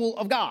the people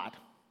of God.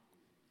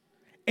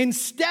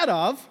 Instead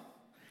of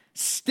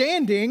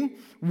standing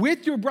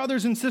with your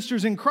brothers and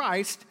sisters in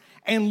Christ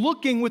and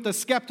looking with a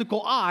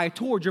skeptical eye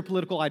towards your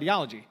political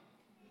ideology.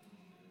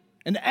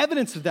 And the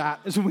evidence of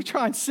that is when we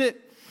try and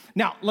sit.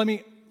 Now, let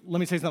me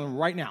say something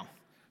right now.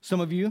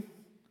 Some of you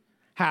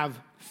have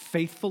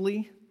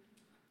faithfully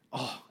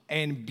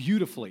and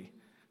beautifully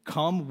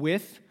come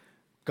with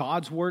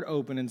God's word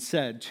open and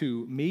said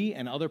to me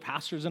and other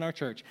pastors in our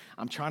church,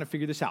 I'm trying to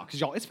figure this out. Because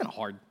y'all, it's been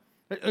hard.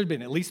 There's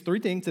been at least 3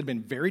 things that have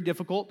been very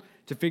difficult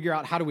to figure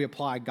out. How do we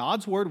apply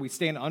God's word? We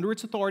stand under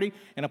its authority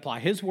and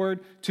apply his word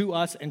to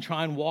us and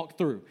try and walk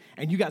through.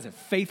 And you guys have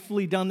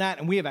faithfully done that,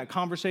 and we have had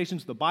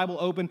conversations with the Bible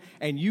open,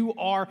 and you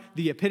are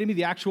the epitome,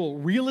 the actual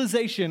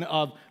realization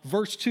of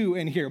verse 2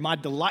 in here. My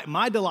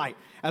delight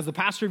as the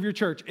pastor of your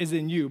church is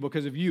in you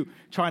because of you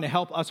trying to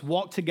help us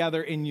walk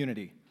together in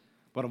unity.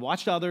 But I've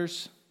watched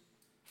others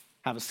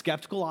have a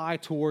skeptical eye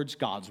towards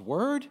God's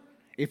word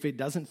if it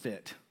doesn't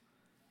fit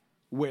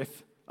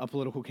with a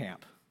political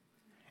camp.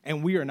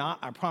 And we are not,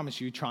 I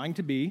promise you, trying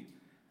to be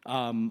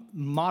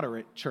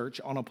moderate church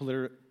on a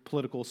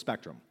political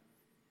spectrum.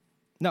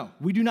 No,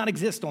 we do not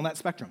exist on that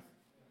spectrum.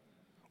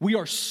 We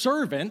are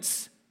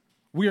servants.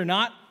 We are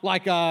not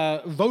like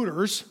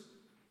voters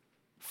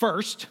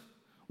first.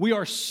 We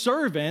are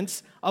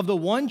servants of the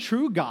one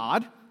true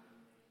God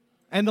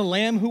and the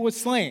Lamb who was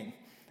slain.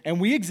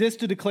 And we exist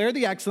to declare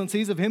the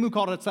excellencies of him who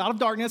called us out of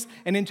darkness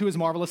and into his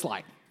marvelous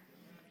light.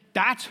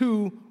 That's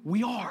who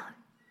we are.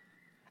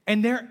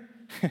 And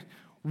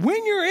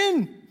when you're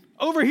in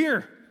over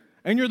here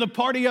and you're the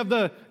party of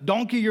the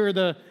donkey or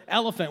the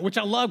elephant, which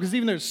I love because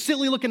even there's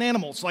silly looking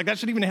animals, like that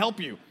should even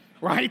help you,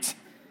 right?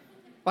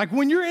 Like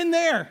when you're in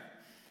there,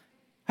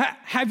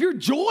 have your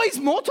joys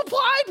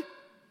multiplied?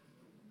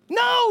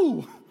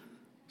 No,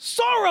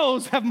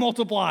 sorrows have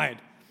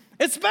multiplied.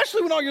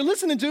 Especially when all you're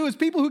listening to is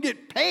people who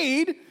get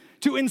paid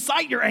to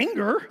incite your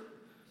anger.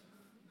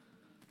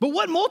 But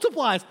what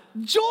multiplies?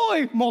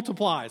 Joy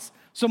multiplies.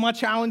 So my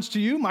challenge to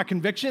you, my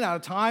conviction out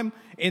of time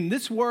in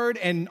this word,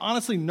 and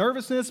honestly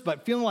nervousness,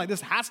 but feeling like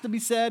this has to be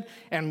said,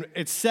 and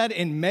it's said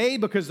in May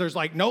because there's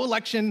like no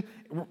election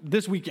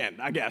this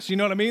weekend, I guess. You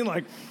know what I mean?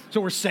 Like,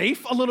 so we're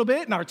safe a little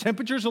bit and our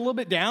temperature's a little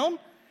bit down.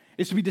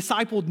 Is to be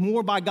discipled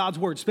more by God's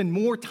word. Spend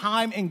more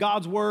time in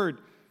God's word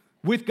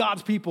with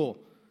God's people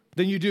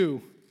than you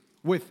do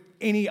with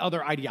any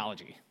other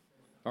ideology.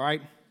 All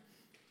right?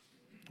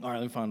 All right,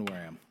 let me find where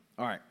I am.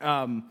 All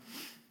right.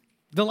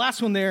 The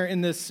last one there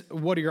in this,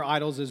 what are your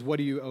idols, is what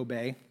do you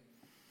obey?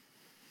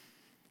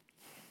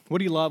 What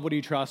do you love? What do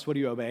you trust? What do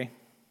you obey?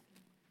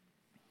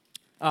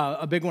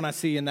 A big one I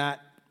see in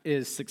that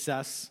is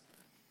success.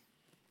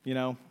 You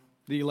know,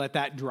 that you let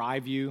that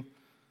drive you.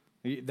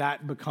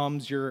 That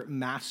becomes your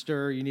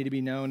master. You need to be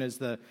known as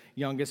the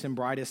youngest and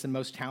brightest and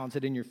most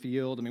talented in your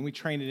field. I mean, we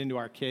train it into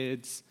our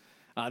kids.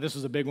 This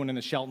was a big one in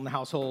the Shelton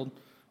household.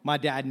 My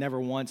dad never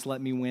once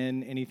let me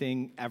win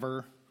anything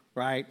ever,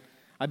 right?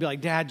 I'd be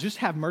like, Dad, just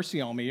have mercy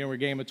on me. You know, we're a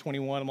game of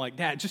 21. I'm like,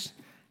 Dad, just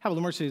have a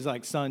little mercy. He's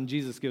like, son,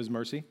 Jesus gives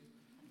mercy.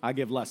 I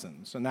give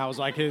lessons. And that was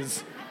like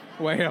his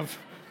way of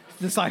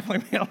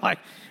discipling me. I'm like,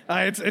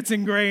 it's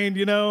ingrained,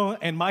 you know,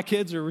 and my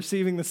kids are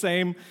receiving the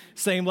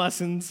same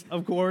lessons,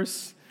 of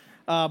course.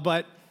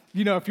 But,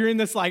 you know, if you're in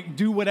this, like,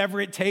 do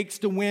whatever it takes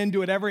to win, do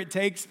whatever it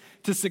takes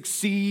to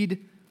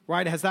succeed,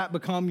 right? Has that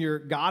become your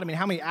God? I mean,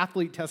 how many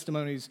athlete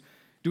testimonies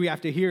do we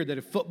have to hear that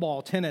if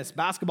football, tennis,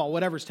 basketball,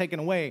 whatever's taken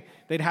away,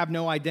 they'd have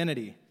no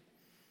identity?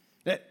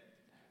 That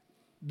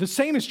the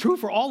same is true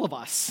for all of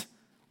us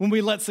when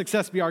we let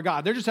success be our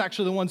God. They're just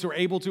actually the ones who are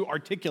able to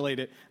articulate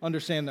it,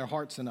 understand their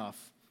hearts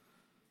enough.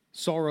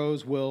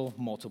 Sorrows will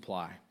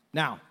multiply.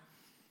 Now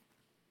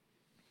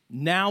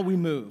we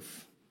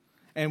move.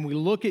 And we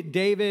look at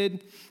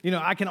David. You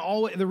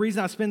know, the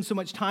reason I spend so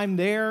much time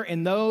there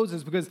in those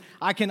is because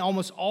I can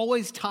almost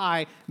always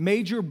tie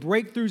major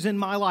breakthroughs in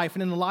my life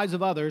and in the lives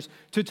of others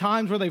to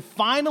times where they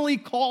finally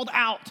called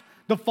out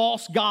the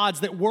false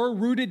gods that were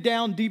rooted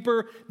down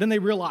deeper than they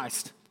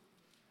realized.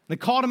 They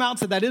called them out and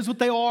said, that is what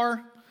they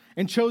are,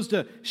 and chose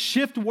to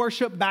shift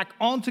worship back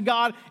onto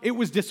God. It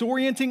was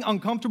disorienting,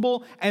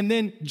 uncomfortable, and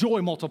then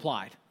joy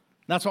multiplied.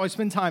 That's why I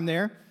spend time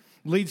there.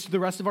 Leads to the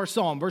rest of our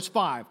psalm. Verse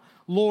 5.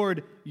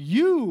 Lord,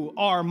 you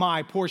are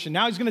my portion.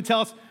 Now he's going to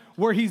tell us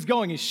where he's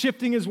going. He's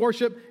shifting his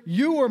worship.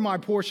 You are my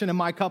portion and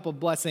my cup of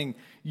blessing.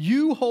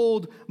 You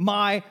hold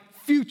my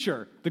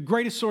future, the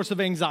greatest source of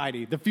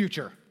anxiety, the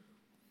future.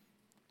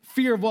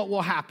 Fear of what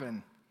will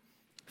happen.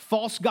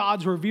 False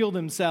gods reveal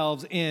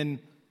themselves in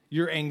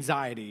your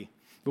anxiety.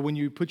 But when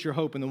you put your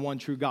hope in the one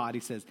true God, he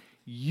says,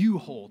 you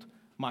hold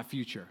my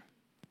future.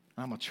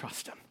 I'm going to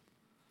trust him.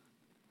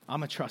 I'm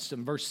going to trust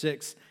him. Verse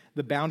 6,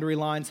 the boundary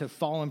lines have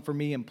fallen for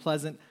me in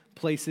pleasant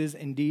places.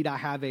 Indeed, I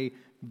have a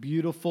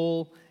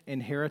beautiful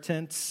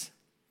inheritance.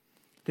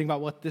 Think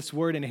about what this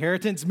word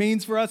inheritance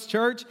means for us,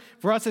 church.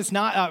 For us, it's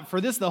not,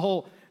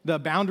 the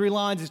boundary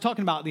lines, he's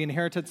talking about the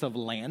inheritance of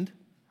land.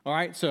 All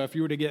right, so if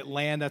you were to get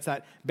land, that's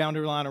that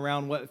boundary line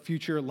around what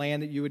future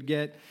land that you would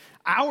get.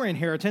 Our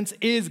inheritance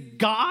is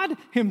God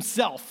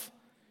himself.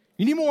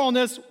 You need more on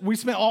this? We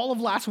spent all of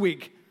last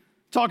week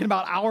talking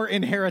about our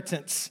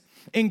inheritance.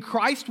 In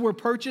Christ, we're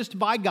purchased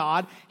by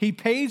God. He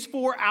pays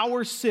for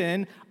our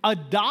sin,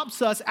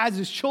 adopts us as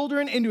his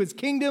children into his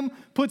kingdom,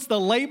 puts the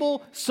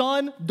label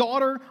son,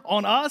 daughter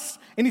on us,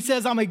 and he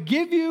says, I'm going to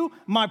give you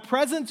my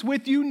presence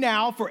with you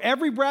now for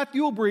every breath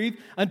you will breathe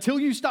until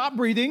you stop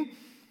breathing.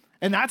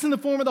 And that's in the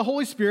form of the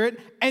Holy Spirit.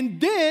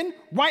 And then,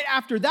 right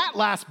after that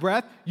last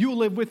breath, you will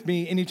live with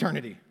me in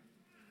eternity.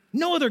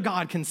 No other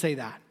God can say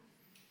that.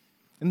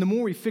 And the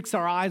more we fix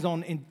our eyes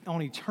on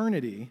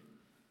eternity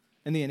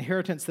and the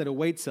inheritance that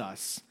awaits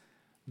us,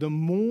 the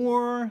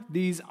more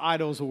these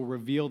idols will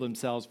reveal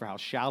themselves for how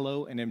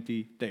shallow and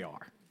empty they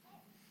are.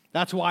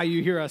 That's why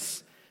you hear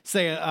us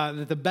say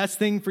that the best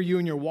thing for you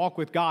in your walk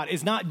with God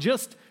is not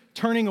just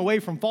turning away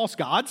from false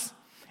gods,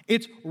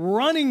 it's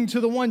running to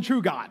the one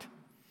true God.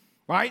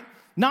 Right?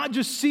 Not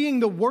just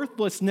seeing the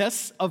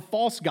worthlessness of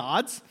false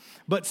gods,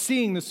 but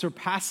seeing the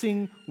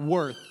surpassing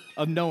worth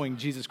of knowing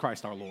Jesus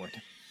Christ our Lord.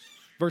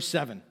 Verse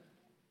 7,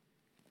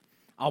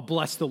 I'll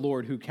bless the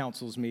Lord who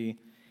counsels me,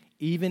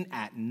 even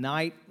at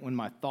night when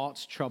my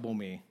thoughts trouble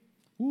me.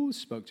 Ooh,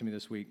 spoke to me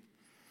this week.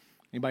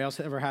 Anybody else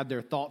ever had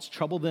their thoughts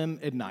trouble them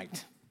at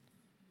night?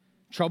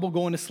 Trouble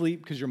going to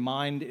sleep because your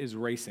mind is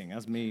racing.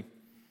 That's me.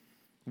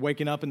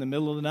 Waking up in the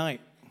middle of the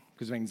night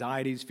because of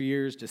anxieties,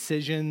 fears,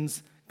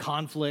 decisions,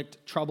 conflict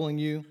troubling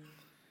you.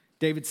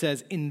 David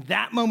says, in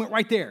that moment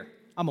right there,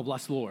 I'm going to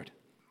bless the Lord.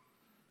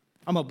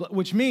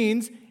 Which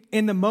means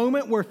in the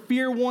moment where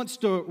fear wants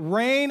to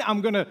reign,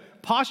 I'm going to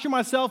posture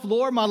myself,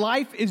 Lord, my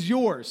life is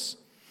yours.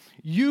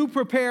 You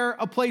prepare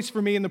a place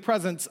for me in the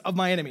presence of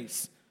my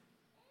enemies.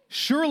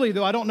 Surely,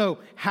 though I don't know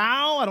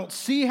how, I don't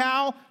see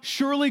how,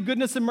 surely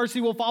goodness and mercy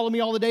will follow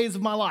me all the days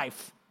of my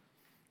life.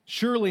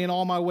 Surely in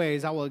all my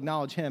ways I will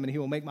acknowledge him, and he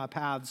will make my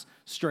paths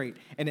straight.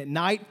 And at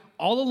night,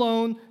 all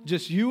alone,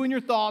 just you and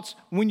your thoughts,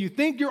 when you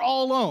think you're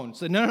all alone,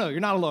 say, no, you're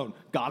not alone.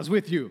 God is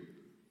with you.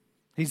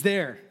 He's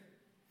there.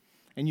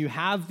 And you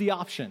have the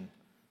option,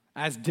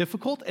 as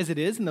difficult as it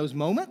is in those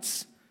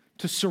moments,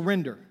 to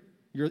surrender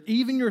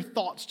even your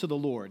thoughts to the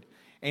Lord,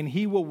 and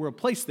he will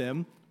replace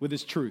them with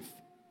his truth.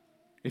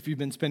 If you've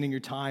been spending your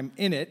time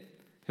in it,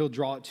 he'll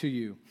draw it to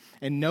you.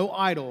 And no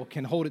idol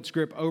can hold its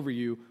grip over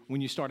you when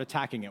you start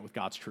attacking it with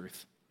God's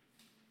truth.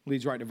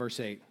 Leads right to verse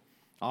 8.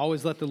 I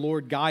always let the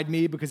Lord guide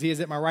me because he is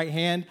at my right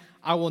hand.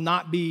 I will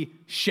not be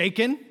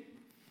shaken.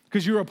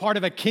 Because you're a part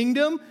of a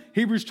kingdom,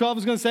 Hebrews 12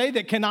 is going to say,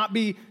 that cannot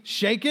be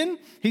shaken.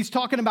 He's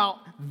talking about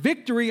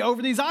victory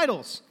over these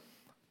idols,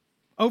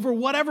 over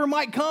whatever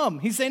might come.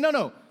 He's saying,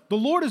 no, the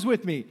Lord is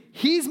with me.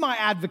 He's my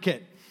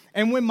advocate.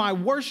 And when my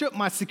worship,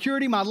 my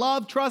security, my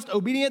love, trust,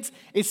 obedience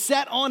is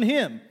set on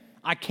him,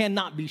 I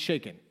cannot be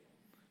shaken.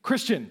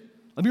 Christian,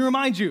 let me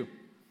remind you,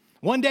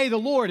 one day the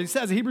Lord, it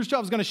says in Hebrews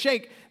 12, is going to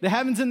shake the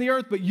heavens and the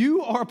earth, but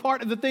you are a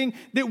part of the thing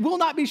that will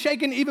not be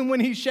shaken even when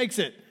he shakes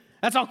it.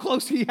 That's how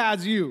close he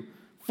has you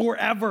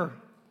forever.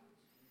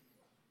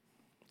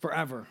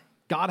 Forever.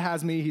 God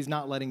has me. He's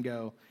not letting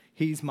go.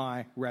 He's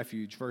my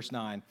refuge. Verse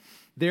 9.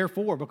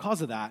 Therefore,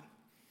 because of that,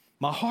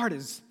 my heart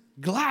is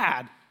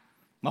glad.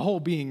 My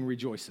whole being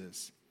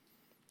rejoices,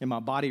 and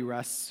my body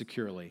rests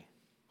securely.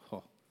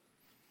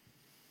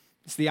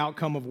 It's the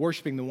outcome of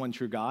worshiping the one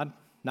true God.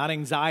 Not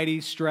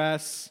anxiety,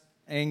 stress,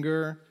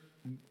 anger,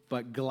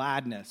 but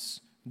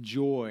gladness,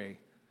 joy.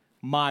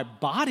 My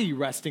body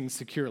resting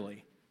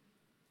securely.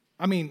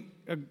 I mean,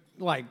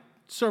 like,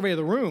 survey of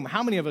the room,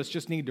 how many of us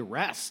just need to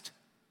rest?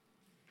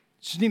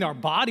 Just need our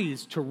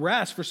bodies to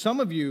rest. For some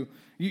of you,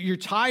 you're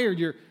tired,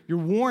 you're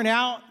worn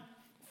out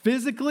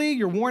physically,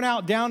 you're worn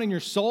out down in your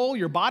soul.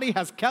 Your body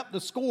has kept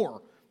the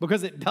score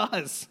because it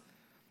does.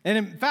 And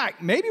in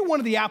fact, maybe one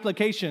of the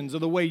applications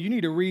of the way you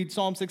need to read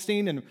Psalm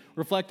 16 and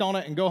reflect on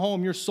it and go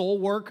home, your soul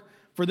work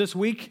for this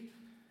week,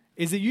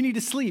 is that you need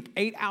to sleep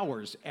 8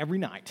 hours every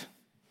night.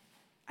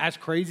 As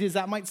crazy as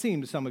that might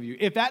seem to some of you.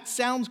 If that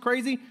sounds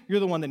crazy, you're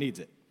the one that needs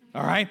it,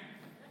 all right?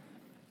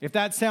 If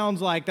that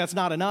sounds like that's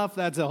not enough,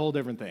 that's a whole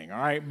different thing,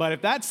 all right? But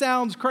if that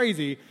sounds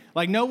crazy,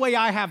 like no way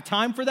I have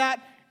time for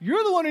that,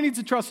 you're the one who needs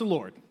to trust the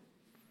Lord.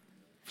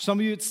 For some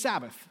of you, it's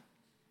Sabbath.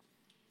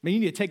 I mean, you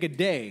need to take a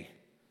day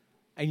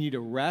and you need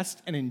to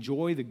rest and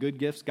enjoy the good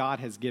gifts God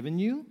has given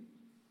you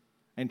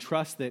and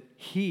trust that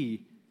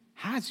he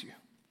has you.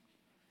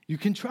 You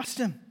can trust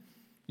him.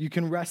 You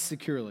can rest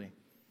securely.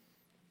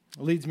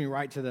 It leads me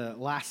right to the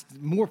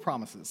last, more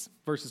promises,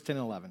 verses 10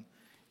 and 11.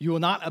 You will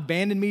not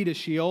abandon me to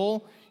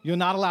Sheol. You'll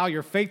not allow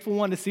your faithful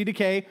one to see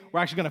decay. We're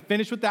actually going to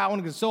finish with that one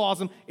because it's so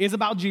awesome. It's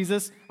about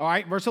Jesus. All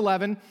right, verse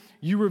 11.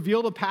 You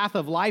reveal the path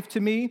of life to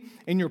me.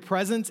 In your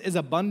presence is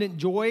abundant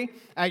joy.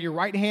 At your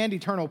right hand,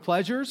 eternal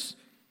pleasures.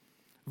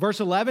 Verse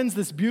 11 is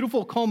this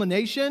beautiful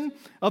culmination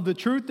of the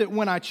truth that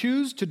when I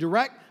choose to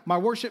direct my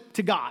worship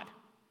to God,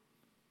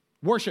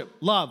 worship,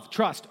 love,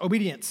 trust,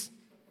 obedience.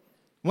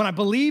 When I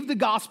believe the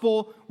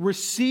gospel,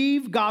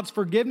 receive God's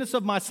forgiveness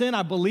of my sin,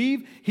 I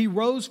believe he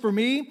rose for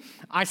me,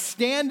 I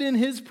stand in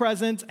his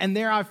presence, and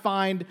there I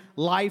find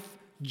life,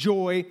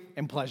 joy,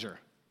 and pleasure.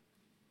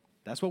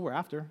 That's what we're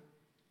after.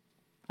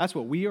 That's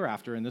what we are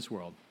after in this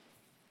world.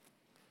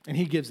 And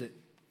he gives it.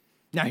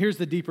 Now, here's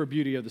the deeper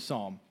beauty of the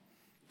psalm.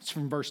 It's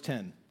from verse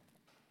 10.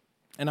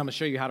 And I'm going to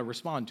show you how to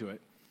respond to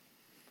it.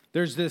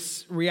 There's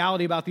this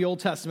reality about the Old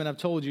Testament. I've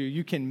told you,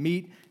 you can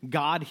meet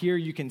God here.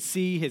 You can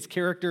see his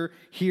character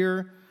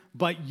here.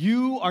 But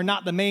you are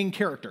not the main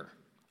character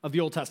of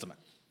the Old Testament.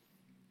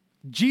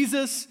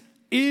 Jesus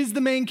is the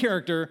main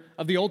character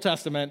of the Old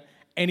Testament,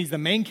 and he's the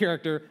main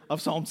character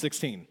of Psalm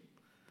 16.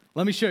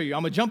 Let me show you.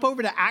 I'm going to jump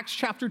over to Acts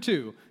chapter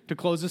 2 to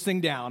close this thing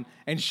down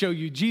and show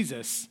you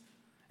Jesus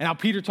and how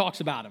Peter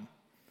talks about him.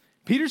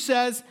 Peter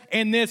says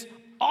in this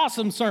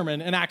awesome sermon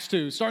in Acts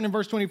 2, starting in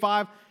verse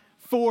 25,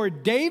 for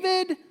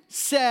David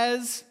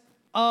says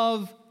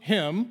of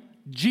him,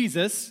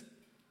 Jesus,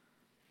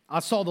 I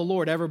saw the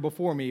Lord ever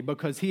before me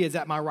because he is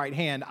at my right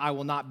hand. I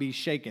will not be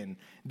shaken.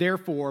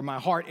 Therefore, my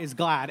heart is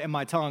glad and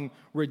my tongue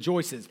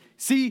rejoices.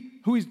 See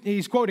who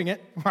he's quoting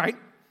it, right?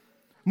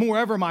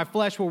 Moreover, my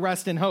flesh will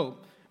rest in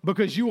hope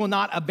because you will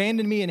not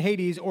abandon me in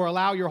Hades or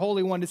allow your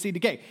Holy One to see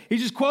decay.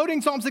 He's just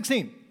quoting Psalm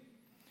 16.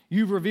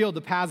 You've revealed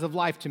the paths of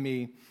life to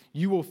me.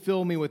 You will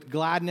fill me with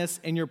gladness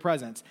in your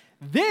presence.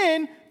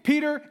 Then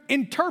Peter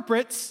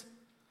interprets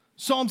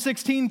Psalm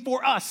 16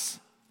 for us,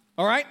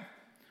 all right?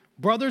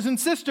 Brothers and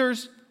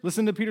sisters,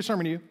 listen to Peter's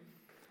sermon to you.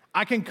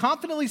 I can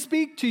confidently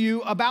speak to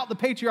you about the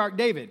patriarch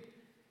David.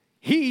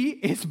 He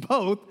is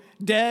both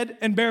dead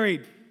and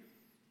buried,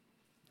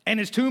 and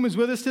his tomb is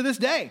with us to this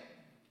day.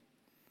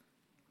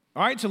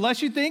 All right, so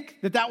lest you think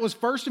that was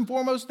first and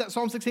foremost that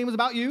Psalm 16 was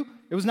about you,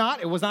 it was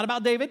not. It was not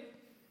about David.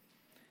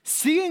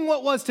 Seeing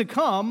what was to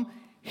come,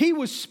 he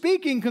was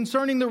speaking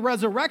concerning the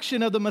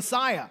resurrection of the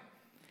Messiah.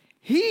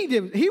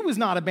 He was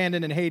not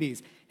abandoned in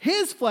Hades.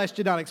 His flesh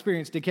did not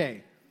experience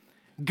decay.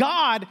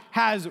 God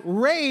has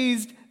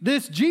raised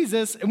this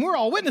Jesus, and we're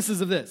all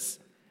witnesses of this.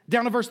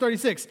 Down to verse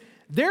 36.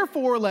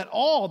 Therefore, let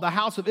all the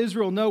house of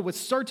Israel know with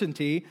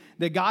certainty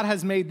that God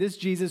has made this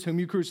Jesus whom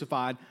you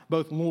crucified,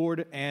 both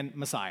Lord and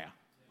Messiah.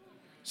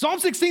 Psalm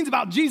 16 is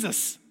about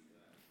Jesus.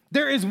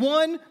 There is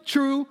one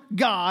true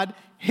God.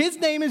 His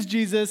name is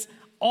Jesus.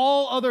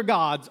 All other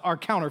gods are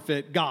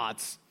counterfeit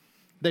gods.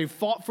 They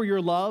fought for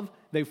your love.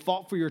 They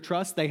fought for your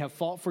trust. They have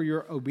fought for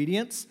your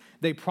obedience.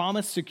 They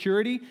promise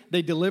security.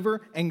 They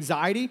deliver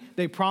anxiety.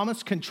 They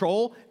promise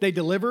control. They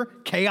deliver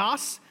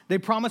chaos. They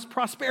promise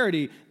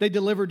prosperity. They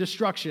deliver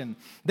destruction.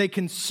 They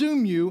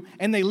consume you,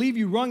 and they leave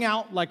you wrung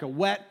out like a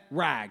wet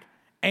rag,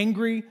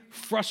 angry,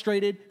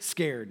 frustrated,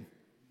 scared.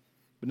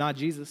 But not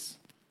Jesus.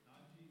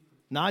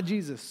 Not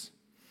Jesus.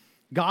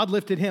 God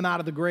lifted him out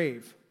of the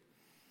grave.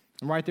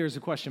 And right there is a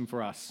question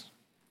for us.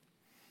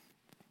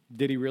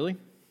 Did he really?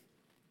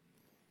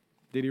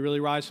 Did he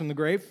really rise from the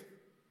grave?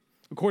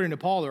 According to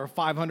Paul, there are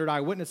 500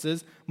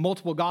 eyewitnesses,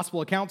 multiple gospel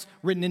accounts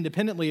written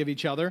independently of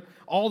each other,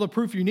 all the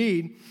proof you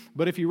need.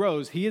 But if he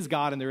rose, he is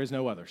God and there is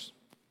no others.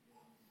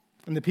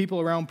 And the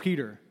people around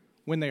Peter,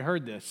 when they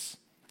heard this,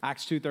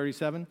 Acts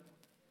 2:37,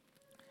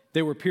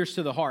 they were pierced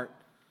to the heart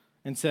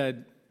and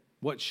said,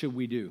 what should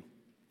we do?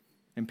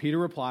 And Peter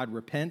replied,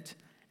 repent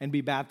and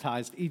be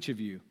baptized, each of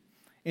you,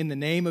 in the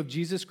name of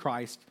Jesus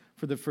Christ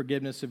for the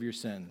forgiveness of your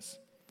sins.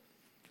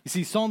 You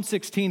see, Psalm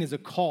 16 is a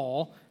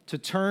call to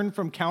turn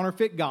from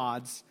counterfeit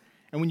gods.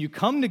 And when you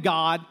come to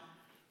God,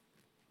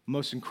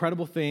 most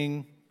incredible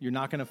thing, you're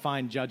not going to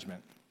find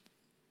judgment.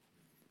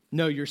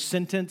 No, your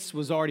sentence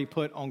was already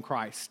put on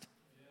Christ.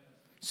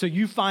 So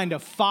you find a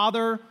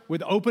father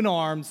with open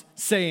arms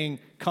saying,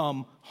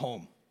 come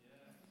home.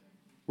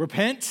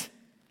 Repent,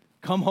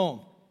 come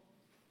home.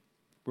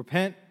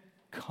 Repent,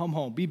 come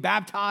home. Be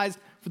baptized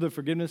for the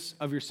forgiveness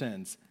of your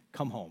sins.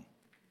 Come home.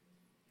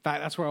 In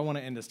fact, that's where I want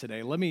to end this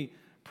today. Let me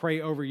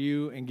pray over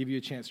you and give you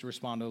a chance to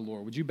respond to the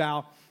Lord. Would you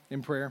bow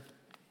in prayer?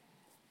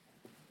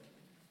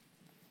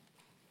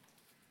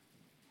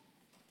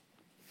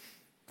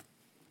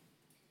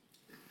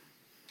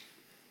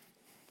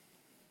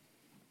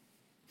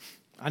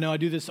 I know I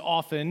do this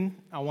often.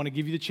 I want to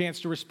give you the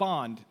chance to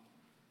respond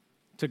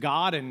to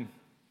God. And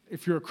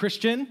if you're a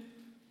Christian,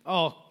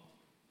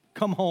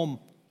 come home.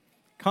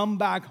 Come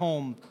back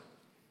home.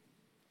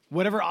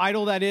 Whatever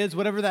idol that is,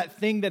 whatever that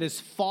thing that is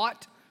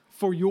fought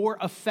for your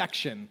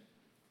affection,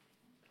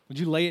 would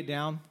you lay it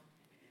down?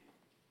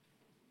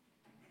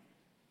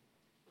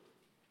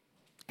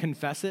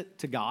 Confess it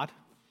to God.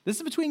 This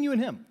is between you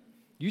and him.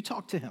 You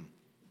talk to him.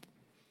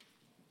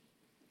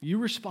 You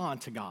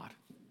respond to God.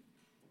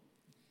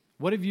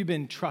 What have you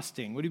been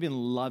trusting? What have you been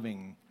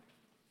loving?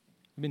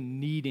 You've been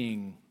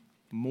needing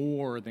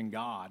more than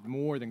God,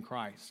 more than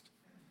Christ.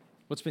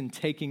 What's been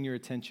taking your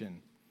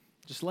attention?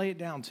 Just lay it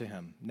down to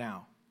him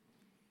now.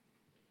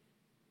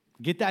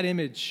 Get that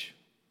image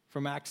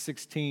from Acts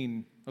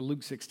 16 or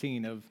Luke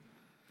 16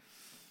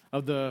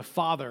 of the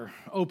father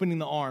opening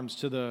the arms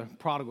to the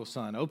prodigal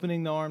son,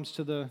 opening the arms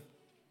to the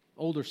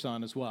older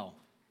son as well.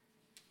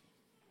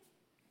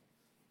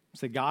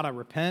 Say, God, I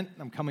repent.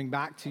 I'm coming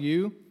back to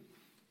you.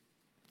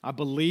 I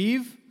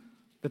believe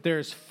that there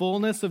is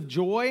fullness of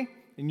joy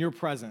in your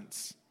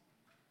presence.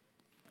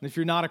 And if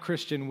you're not a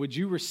Christian, would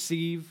you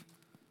receive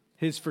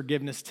his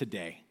forgiveness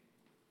today?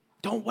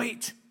 Don't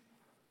wait.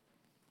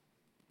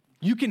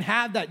 You can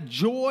have that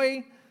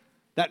joy,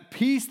 that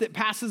peace that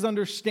passes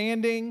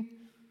understanding,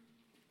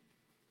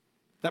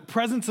 that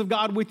presence of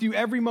God with you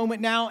every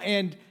moment now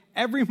and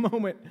every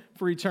moment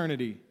for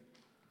eternity.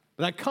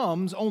 But that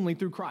comes only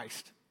through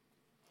Christ,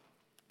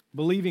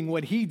 believing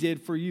what he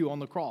did for you on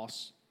the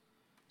cross.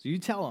 So you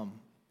tell him,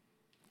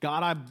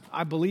 God,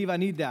 I believe I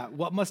need that.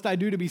 What must I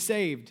do to be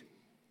saved?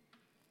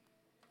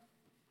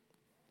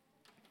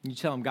 You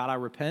tell him, God, I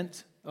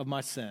repent of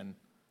my sin.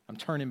 I'm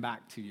turning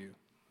back to you.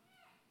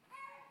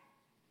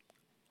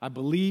 I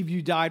believe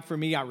you died for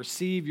me. I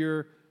receive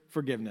your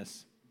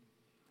forgiveness.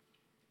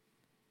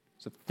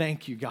 So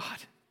thank you, God.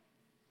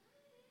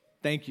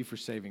 Thank you for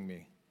saving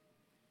me.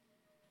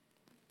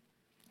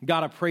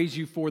 God, I praise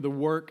you for the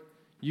work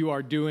you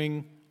are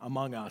doing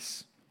among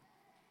us.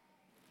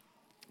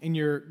 In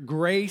your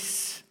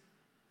grace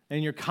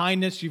and your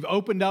kindness, you've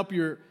opened up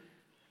your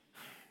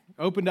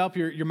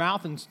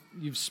mouth and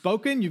you've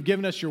spoken. You've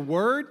given us your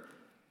word.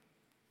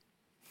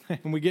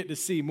 And we get to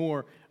see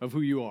more of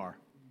who you are.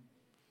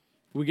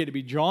 We get to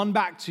be drawn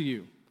back to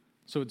you.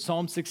 So would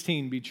Psalm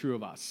 16 be true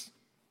of us?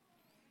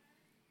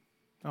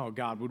 Oh,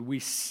 God, would we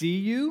see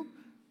you?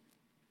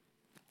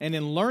 And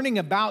in learning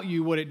about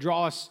you, would it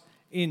draw us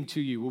into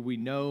you? Would we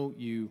know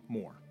you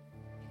more?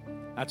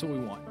 That's what we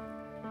want.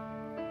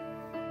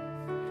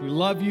 We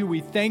love you.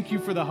 We thank you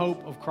for the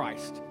hope of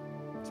Christ.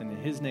 It's in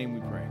his name we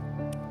pray.